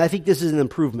 And I think this is an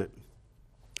improvement.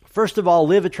 First of all,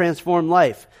 live a transformed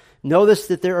life. Notice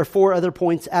that there are 4 other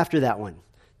points after that one,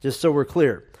 just so we're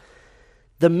clear.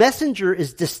 The messenger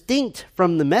is distinct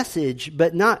from the message,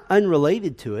 but not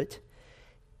unrelated to it.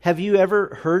 Have you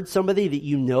ever heard somebody that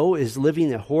you know is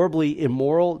living a horribly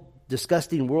immoral,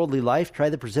 disgusting, worldly life try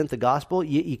to present the gospel?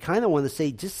 You kind of want to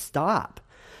say, just stop.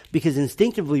 Because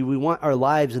instinctively we want our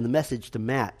lives and the message to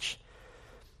match.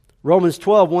 Romans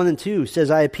 12:1-2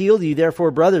 says, I appeal to you, therefore,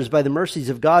 brothers, by the mercies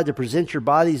of God, to present your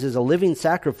bodies as a living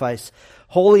sacrifice,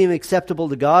 holy and acceptable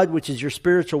to God, which is your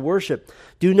spiritual worship.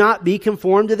 Do not be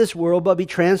conformed to this world, but be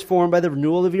transformed by the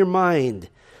renewal of your mind,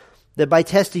 that by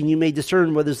testing you may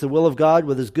discern what is the will of God,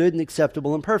 what is good and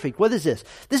acceptable and perfect. What is this?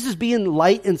 This is being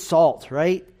light and salt,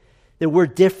 right? That we're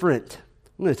different.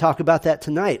 I'm going to talk about that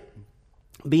tonight.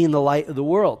 Being the light of the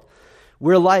world.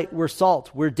 We're light, we're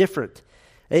salt, we're different.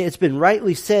 It's been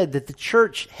rightly said that the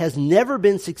church has never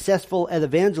been successful at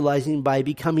evangelizing by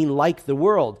becoming like the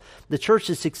world. The church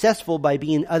is successful by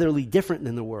being utterly different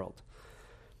than the world.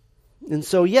 And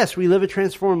so, yes, we live a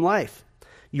transformed life.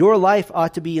 Your life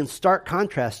ought to be in stark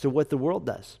contrast to what the world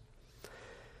does.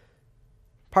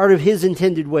 Part of his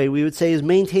intended way, we would say, is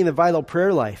maintain a vital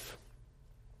prayer life.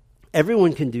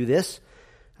 Everyone can do this.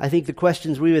 I think the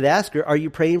questions we would ask are you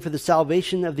praying for the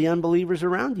salvation of the unbelievers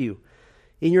around you?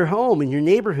 In your home, in your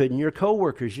neighborhood, in your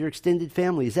coworkers, your extended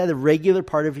family? Is that a regular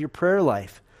part of your prayer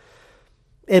life?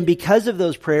 And because of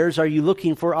those prayers, are you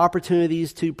looking for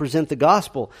opportunities to present the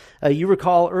gospel? You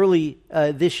recall early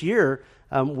this year,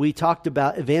 we talked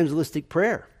about evangelistic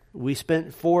prayer. We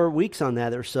spent 4 weeks on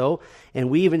that or so,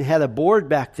 and we even had a board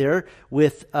back there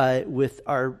with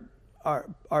our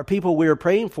people we were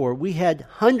praying for. We had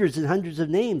hundreds and hundreds of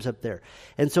names up there.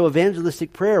 And so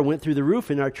evangelistic prayer went through the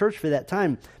roof in our church for that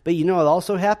time. But you know what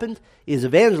also happened? Is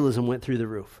evangelism went through the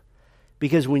roof.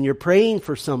 Because when you're praying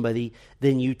for somebody,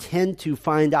 then you tend to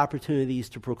find opportunities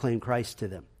to proclaim Christ to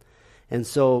them. And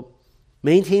so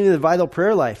maintaining the vital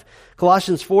prayer life.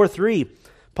 Colossians 4:3,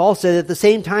 Paul said, at the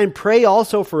same time, pray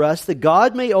also for us that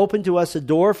God may open to us a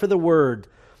door for the word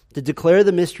to declare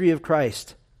the mystery of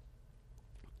Christ.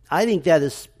 I think that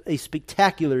is a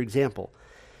spectacular example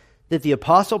that the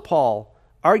Apostle Paul,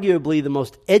 arguably the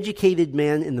most educated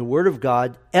man in the Word of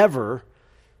God ever,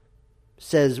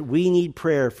 says we need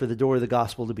prayer for the door of the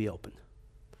gospel to be open.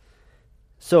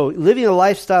 So living a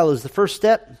lifestyle is the first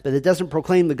step, but it doesn't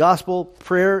proclaim the gospel.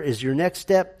 Prayer is your next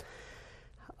step.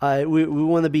 We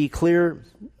want to be clear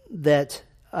that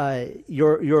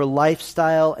your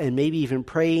lifestyle and maybe even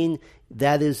praying,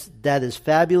 that is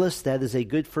fabulous. That is a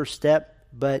good first step.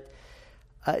 But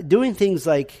doing things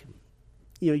like,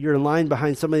 you're in line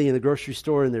behind somebody in the grocery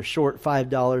store and they're short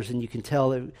 $5 and you can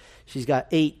tell that she's got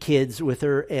 8 kids with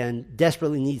her and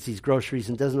desperately needs these groceries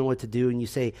and doesn't know what to do. And you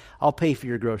say, I'll pay for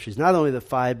your groceries. Not only the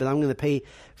 5, but I'm going to pay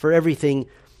for everything.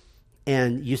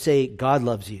 And you say, God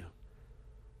loves you.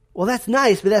 Well, that's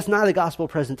nice, but that's not a gospel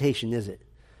presentation, is it?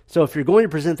 So if you're going to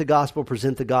present the gospel,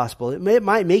 present the gospel. It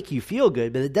might make you feel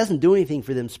good, but it doesn't do anything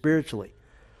for them spiritually.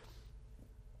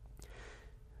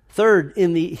 Third,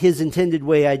 in his intended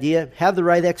way idea, have the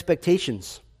right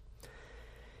expectations.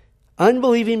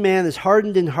 Unbelieving man is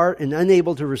hardened in heart and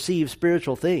unable to receive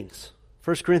spiritual things.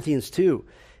 1 Corinthians 2.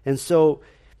 And so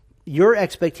your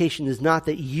expectation is not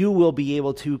that you will be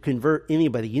able to convert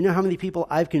anybody. You know how many people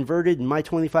I've converted in my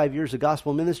 25 years of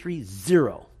gospel ministry?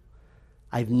 0.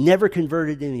 I've never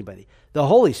converted anybody. The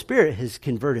Holy Spirit has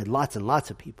converted lots and lots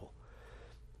of people.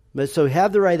 But so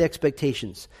have the right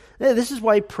expectations. This is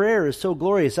why prayer is so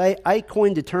glorious. I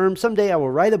coined a term. Someday I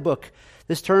will write a book.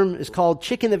 This term is called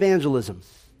chicken evangelism.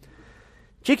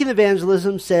 Chicken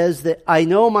evangelism says that I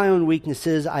know my own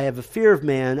weaknesses. I have a fear of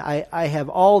man. I have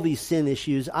all these sin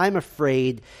issues. I'm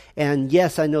afraid. And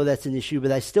yes, I know that's an issue,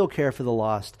 but I still care for the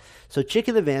lost. So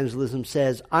chicken evangelism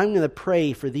says, I'm going to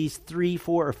pray for these 3,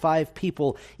 4, or 5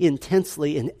 people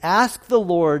intensely and ask the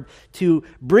Lord to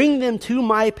bring them to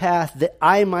my path that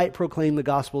I might proclaim the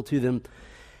gospel to them.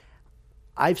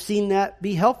 I've seen that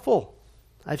be helpful.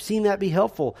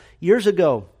 Years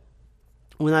ago,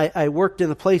 when I worked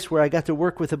in a place where I got to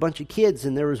work with a bunch of kids,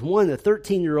 and there was one, a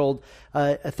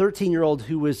 13-year-old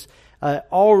who was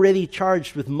already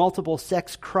charged with multiple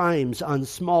sex crimes on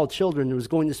small children, and was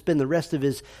going to spend the rest of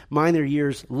his minor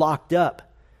years locked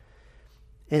up.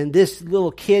 And this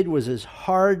little kid was as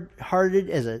hard-hearted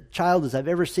as a child as I've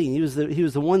ever seen. He was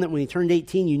the one that when he turned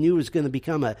 18, you knew was going to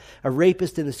become a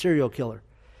rapist and a serial killer.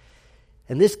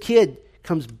 And this kid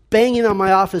comes banging on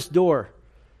my office door.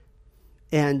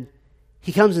 And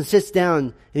he comes and sits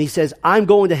down and he says, "I'm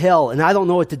going to hell and I don't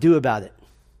know what to do about it."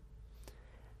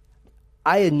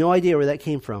 I had no idea where that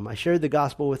came from. I shared the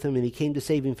gospel with him and he came to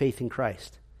saving faith in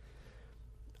Christ.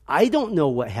 I don't know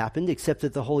what happened except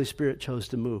that the Holy Spirit chose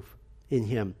to move in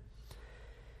him.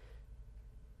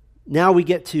 Now we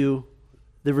get to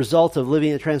the result of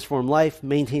living a transformed life,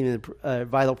 maintaining a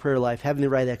vital prayer life, having the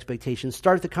right expectations.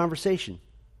 Start the conversation.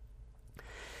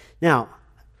 Now,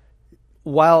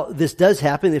 while this does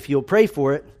happen, if you'll pray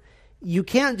for it, you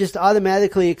can't just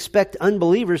automatically expect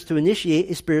unbelievers to initiate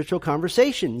a spiritual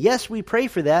conversation. Yes, we pray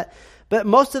for that, but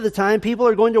most of the time people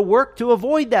are going to work to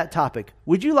avoid that topic.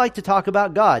 Would you like to talk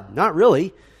about God? Not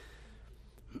really.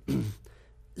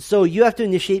 So you have to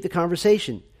initiate the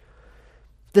conversation.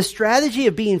 The strategy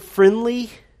of being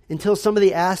friendly until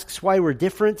somebody asks why we're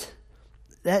different,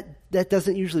 that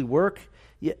doesn't usually work.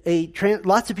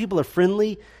 Lots of people are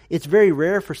friendly. It's very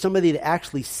rare for somebody to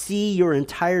actually see your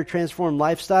entire transformed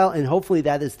lifestyle, and hopefully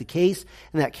that is the case,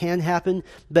 and that can happen.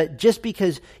 But just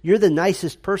because you're the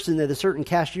nicest person that a certain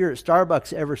cashier at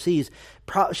Starbucks ever sees,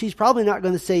 she's probably not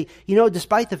going to say,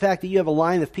 despite the fact that you have a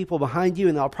line of people behind you,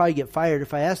 and I'll probably get fired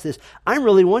if I ask this, I'm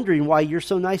really wondering why you're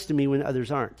so nice to me when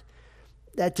others aren't.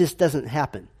 That just doesn't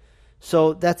happen.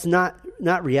 So that's not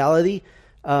reality.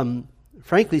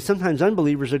 Frankly, sometimes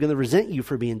unbelievers are going to resent you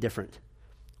for being different.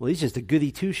 Well, he's just a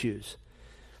goody two-shoes.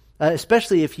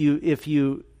 Especially if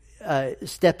you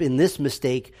step in this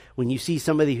mistake when you see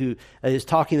somebody who is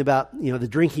talking about the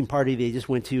drinking party they just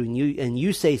went to, and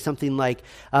you say something like,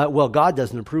 "Well, God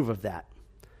doesn't approve of that."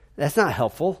 That's not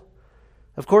helpful.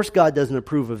 Of course, God doesn't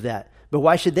approve of that. But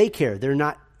why should they care? They're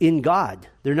not in God.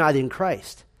 They're not in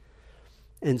Christ.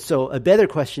 And so, a better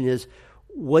question is,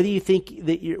 what do you think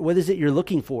what is it you're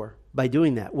looking for by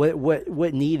doing that?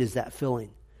 What need is that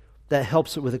filling? That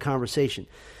helps with a conversation.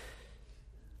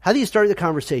 How do you start the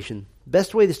conversation?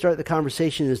 Best way to start the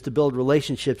conversation is to build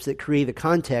relationships that create a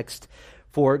context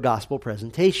for gospel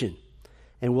presentation.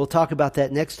 And we'll talk about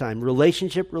that next time.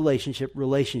 Relationship.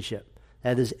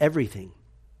 That is everything.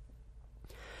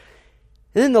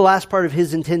 And then the last part of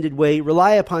his intended way,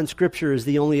 rely upon Scripture as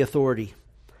the only authority.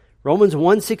 Romans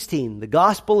 1:16, the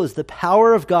gospel is the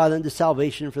power of God unto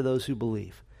salvation for those who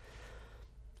believe.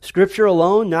 Scripture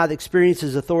alone, not experience,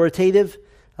 is authoritative.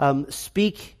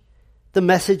 Speak the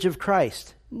message of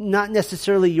Christ, not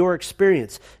necessarily your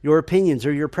experience, your opinions,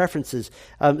 or your preferences.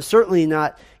 Certainly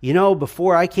not,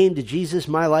 before I came to Jesus,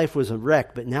 my life was a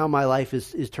wreck, but now my life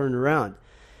is turned around.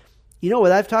 You know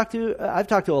what I've talked to? I've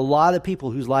talked to a lot of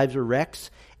people whose lives are wrecks,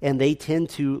 and they tend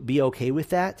to be okay with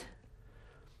that.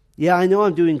 Yeah, I know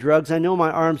I'm doing drugs. I know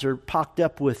my arms are pocked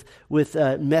up with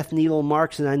meth needle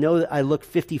marks, and I know that I look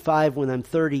 55 when I'm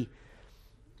 30,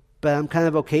 but I'm kind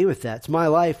of okay with that. It's my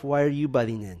life. Why are you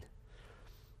butting in?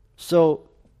 So,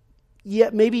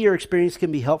 yeah, maybe your experience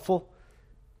can be helpful,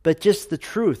 but just the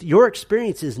truth. Your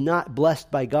experience is not blessed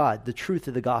by God. The truth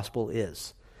of the gospel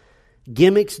is.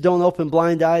 Gimmicks don't open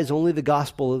blind eyes. Only the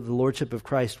gospel of the Lordship of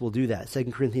Christ will do that.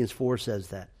 2 Corinthians 4 says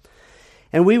that.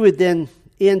 And we would then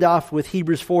end off with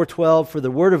Hebrews 4:12, for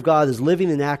the word of God is living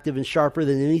and active and sharper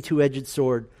than any two-edged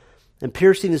sword, and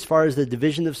piercing as far as the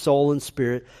division of soul and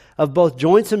spirit, of both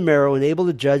joints and marrow, and able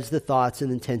to judge the thoughts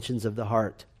and intentions of the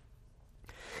heart.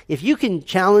 If you can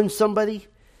challenge somebody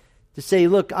to say,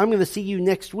 look, I'm going to see you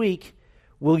next week,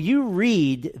 will you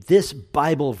read this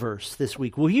Bible verse this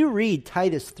week? Will you read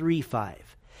Titus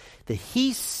 3:5? That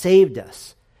he saved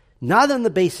us, not on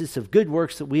the basis of good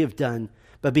works that we have done,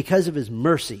 but because of his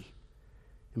mercy,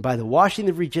 and by the washing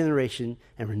of regeneration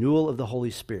and renewal of the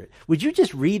Holy Spirit. Would you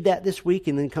just read that this week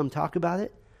and then come talk about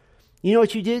it? You know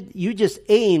what you did? You just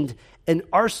aimed an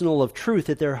arsenal of truth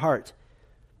at their heart.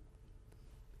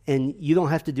 And you don't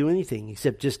have to do anything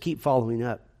except just keep following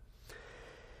up.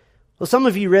 Well, some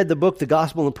of you read the book, The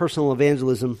Gospel and Personal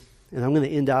Evangelism, and I'm going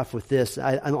to end off with this.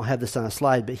 I don't have this on a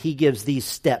slide, but he gives these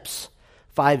steps,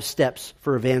 5 steps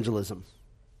for evangelism.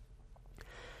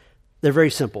 They're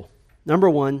very simple. Number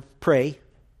 1, pray.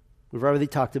 We've already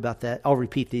talked about that. I'll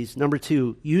repeat these. Number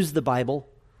 2, use the Bible.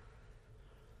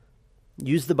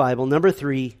 Use the Bible. Number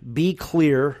 3, be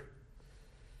clear.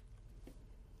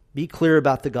 Be clear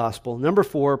about the gospel. Number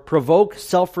 4, provoke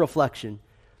self-reflection.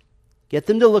 Get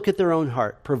them to look at their own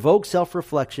heart. Provoke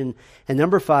self-reflection. And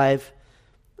number 5,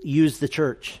 use the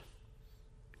church.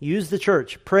 use the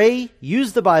church. Pray,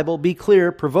 use the Bible, be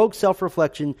clear, provoke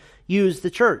self-reflection, use the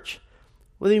church.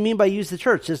 What do you mean by use the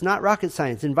church? It's not rocket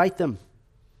science. Invite them.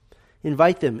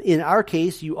 Invite them. In our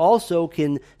case, you also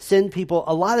can send people,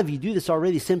 a lot of you do this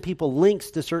already, send people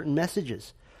links to certain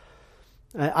messages.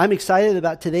 I'm excited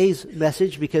about today's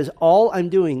message because all I'm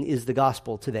doing is the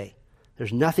gospel today.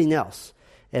 There's nothing else.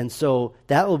 And so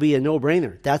that will be a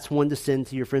no-brainer. That's one to send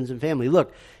to your friends and family.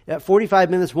 Look, 45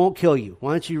 minutes won't kill you.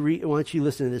 Why don't you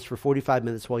listen to this for 45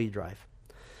 minutes while you drive?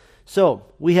 So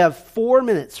we have 4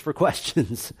 minutes for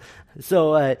questions.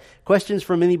 So questions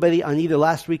from anybody on either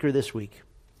last week or this week?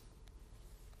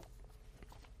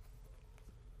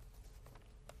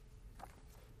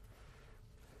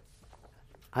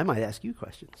 I might ask you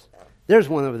questions. There's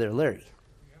one over there, Larry. Do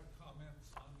you have comments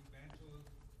on evangelism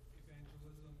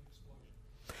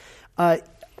explosion?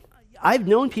 I've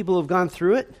known people who have gone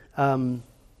through it.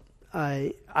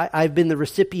 I've been the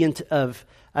recipient of,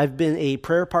 I've been a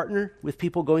prayer partner with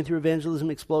people going through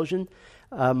evangelism explosion.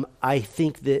 I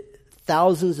think that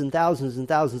thousands and thousands and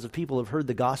thousands of people have heard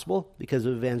the gospel because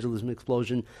of evangelism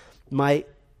explosion. My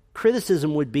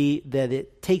criticism would be that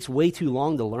it takes way too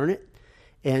long to learn it,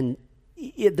 and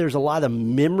there's a lot of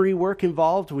memory work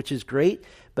involved, which is great.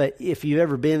 But if you've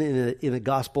ever been in a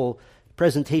gospel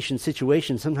presentation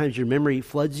situation, sometimes your memory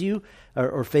floods you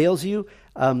or fails you.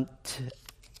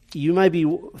 You might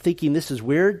be thinking this is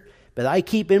weird, but I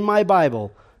keep in my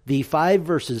Bible the 5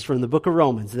 verses from the book of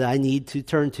Romans that I need to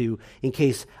turn to in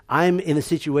case I'm in a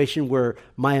situation where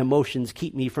my emotions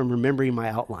keep me from remembering my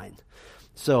outline.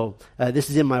 So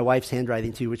this is in my wife's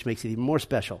handwriting too, which makes it even more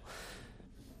special.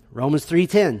 Romans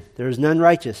 3:10, there is none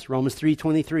righteous. Romans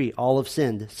 3:23, all have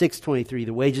sinned. 6:23,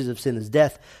 the wages of sin is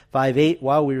death. 5:8,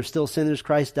 while we were still sinners,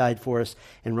 Christ died for us.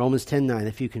 And Romans 10:9,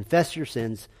 if you confess your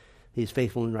sins, he is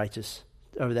faithful and righteous.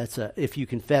 Or that's if you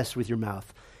confess with your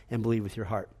mouth and believe with your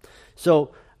heart.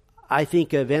 So I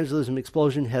think Evangelism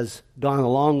Explosion has gone a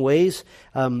long ways.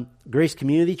 Grace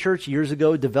Community Church years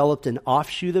ago developed an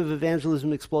offshoot of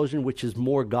Evangelism Explosion, which is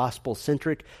more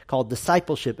gospel-centric, called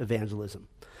Discipleship Evangelism.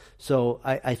 So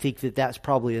I think that that's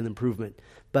probably an improvement.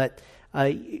 But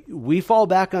we fall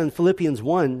back on Philippians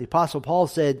 1. The Apostle Paul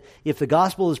said, if the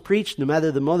gospel is preached, no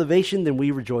matter the motivation, then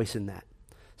we rejoice in that.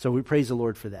 So we praise the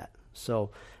Lord for that. So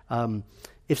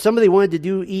if somebody wanted to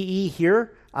do EE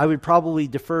here, I would probably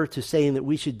defer to saying that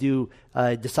we should do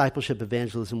discipleship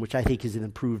evangelism, which I think is an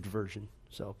improved version.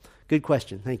 So good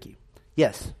question. Thank you.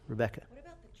 Yes, Rebecca. What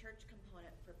about the church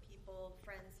component for people,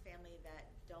 friends, family that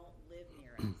don't live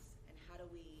near us? And how do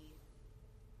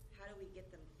we get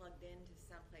them plugged into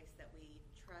someplace that we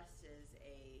trust is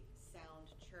a sound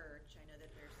church? I know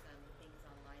that there's some things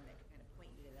online that can kind of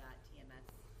point you to that, TMS,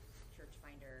 Church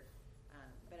Finder.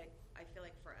 But I feel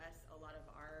like for us, a lot of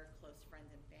our close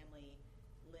friends and family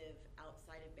live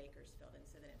outside of Bakersfield, and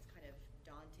so then it's kind of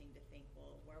daunting to think,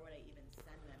 well, where would I even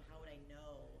send them? How would I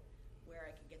know where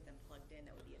I could get them plugged in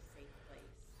that would be a safe place?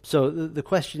 So the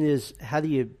question is, how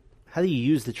do you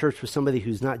use the church with somebody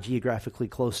who's not geographically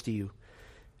close to you?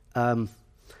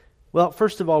 Well,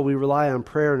 first of all, we rely on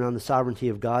prayer and on the sovereignty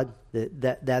of God.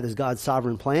 That is God's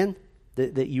sovereign plan,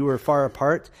 that you are far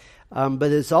apart.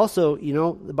 But it's also,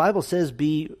 the Bible says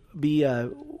be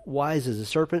wise as a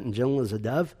serpent and gentle as a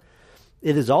dove.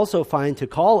 It is also fine to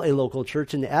call a local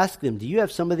church and to ask them, do you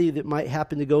have somebody that might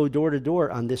happen to go door to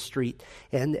door on this street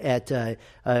and at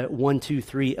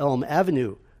 123 Elm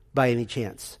Avenue by any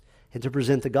chance, and to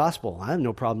present the gospel? I have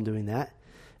no problem doing that.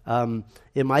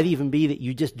 It might even be that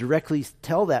you just directly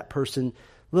tell that person,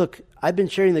 look, I've been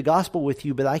sharing the gospel with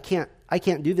you, but I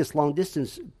can't do this long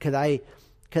distance. Could I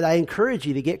encourage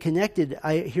you to get connected?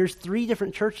 Here's 3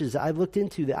 different churches that I've looked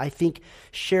into that I think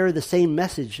share the same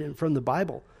message from the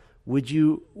Bible. Would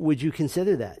you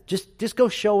consider that? Just go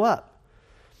show up.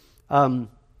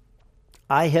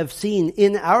 I have seen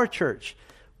in our church,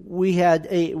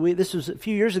 this was a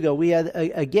few years ago, we had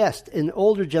a guest, an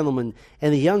older gentleman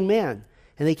and a young man,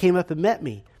 and they came up and met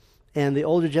me. And the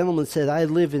older gentleman said, I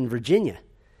live in Virginia,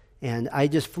 and I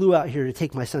just flew out here to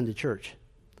take my son to church.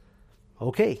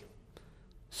 Okay.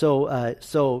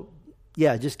 So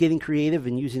yeah, just getting creative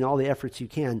and using all the efforts you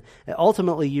can.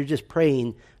 Ultimately, you're just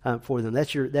praying for them.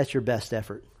 That's your best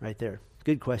effort right there.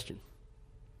 Good question.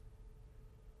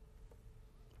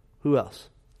 Who else?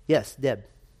 Yes, Deb. Do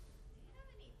you have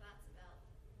any thoughts about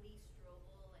Lee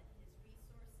Strobel and his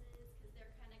resources? Because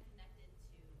they're kind of connected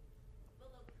to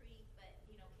Willow Creek, but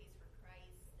Case for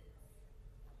Christ is,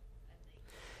 I think.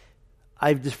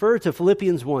 I've deferred to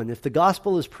Philippians 1. If the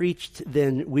gospel is preached,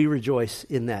 then we rejoice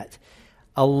in that.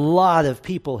 A lot of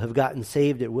people have gotten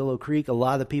saved at Willow Creek. A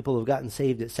lot of people have gotten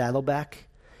saved at Saddleback.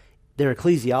 Their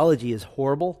ecclesiology is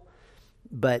horrible.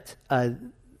 but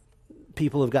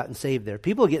people have gotten saved there.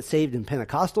 People get saved in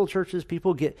Pentecostal churches.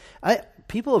 People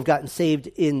have gotten saved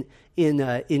in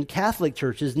Catholic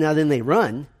churches. Now then they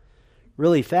run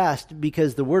really fast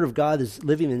because the Word of God is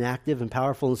living and active and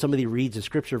powerful, and somebody reads a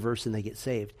scripture verse and they get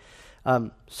saved.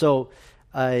 So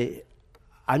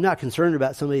I'm not concerned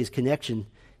about somebody's connection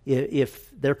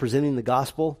if they're presenting the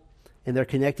gospel and they're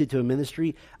connected to a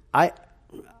ministry.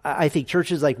 I think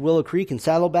churches like Willow Creek and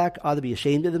Saddleback ought to be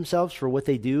ashamed of themselves for what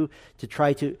they do to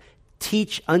try to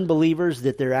teach unbelievers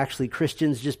that they're actually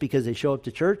Christians just because they show up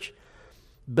to church.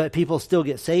 But people still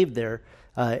get saved there.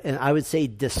 And I would say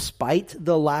despite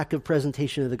the lack of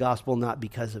presentation of the gospel, not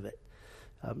because of it.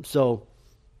 Look,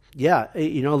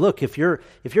 if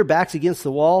your back's against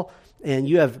the wall and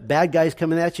you have bad guys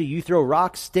coming at you, you throw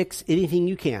rocks, sticks, anything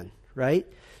you can, right?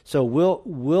 So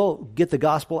we'll get the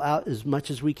gospel out as much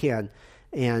as we can.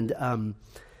 And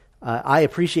I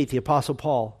appreciate the Apostle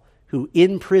Paul, who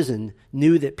in prison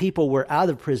knew that people were out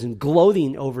of prison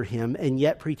gloating over him and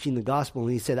yet preaching the gospel.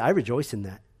 And he said, I rejoice in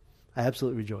that. I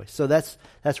absolutely rejoice. So that's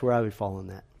where I would fall on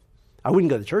that. I wouldn't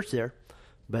go to church there,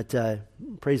 but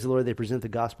praise the Lord, they present the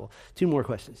gospel. 2 more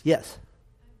questions. Yes?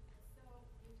 So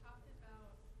you talked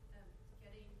about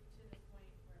getting to the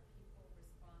point where people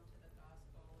respond to the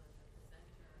gospel and the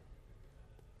presenter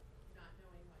not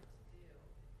knowing what to do.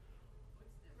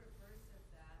 What's the reverse of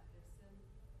that? When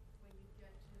you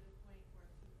get to the point where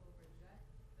people reject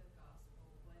the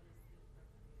gospel, what is the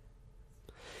appropriate?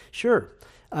 Sure.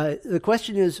 The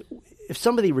question is, if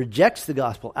somebody rejects the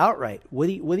gospel outright, what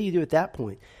do you do at that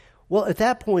point? Well, at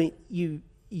that point, you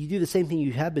do the same thing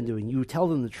you have been doing. You tell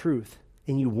them the truth,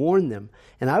 and you warn them.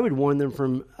 And I would warn them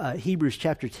from Hebrews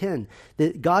chapter 10,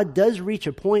 that God does reach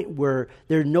a point where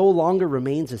there no longer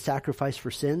remains a sacrifice for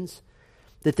sins,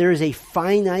 that there is a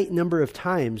finite number of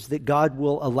times that God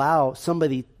will allow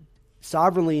somebody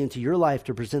sovereignly into your life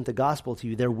to present the gospel to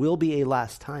you. There will be a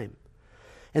last time.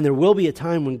 And there will be a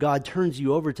time when God turns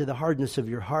you over to the hardness of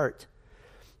your heart.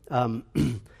 And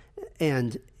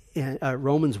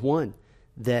Romans 1,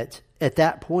 that at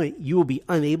that point you will be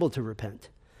unable to repent.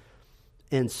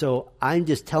 And so I'm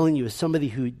just telling you, as somebody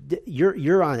who,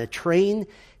 you're on a train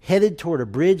headed toward a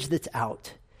bridge that's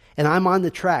out. And I'm on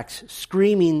the tracks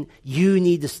screaming, you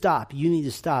need to stop, you need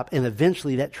to stop. And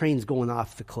eventually that train's going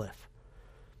off the cliff.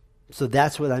 So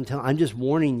that's what I'm telling. I'm just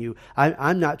warning you.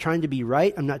 I'm not trying to be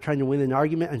right. I'm not trying to win an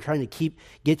argument. I'm trying to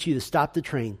get you to stop the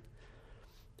train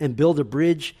and build a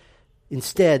bridge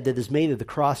instead that is made of the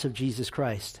cross of Jesus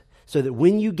Christ, so that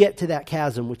when you get to that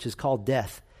chasm, which is called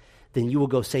death, then you will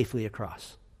go safely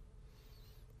across.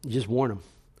 You just warn them.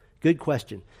 Good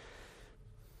question.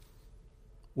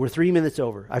 We're 3 minutes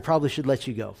over. I probably should let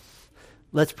you go.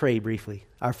 Let's pray briefly.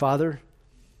 Our Father,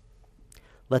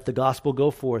 let the gospel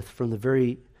go forth from the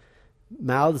very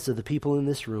mouths of the people in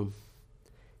this room.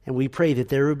 And we pray that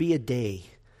there would be a day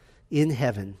in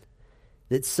heaven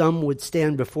that some would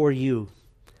stand before you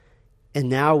and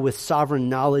now with sovereign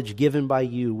knowledge given by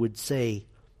you would say,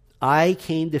 I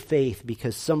came to faith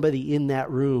because somebody in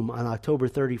that room on October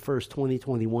 31st,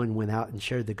 2021 went out and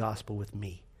shared the gospel with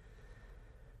me.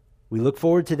 We look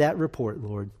forward to that report,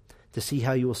 Lord, to see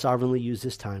how you will sovereignly use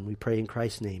this time. We pray in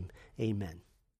Christ's name. Amen.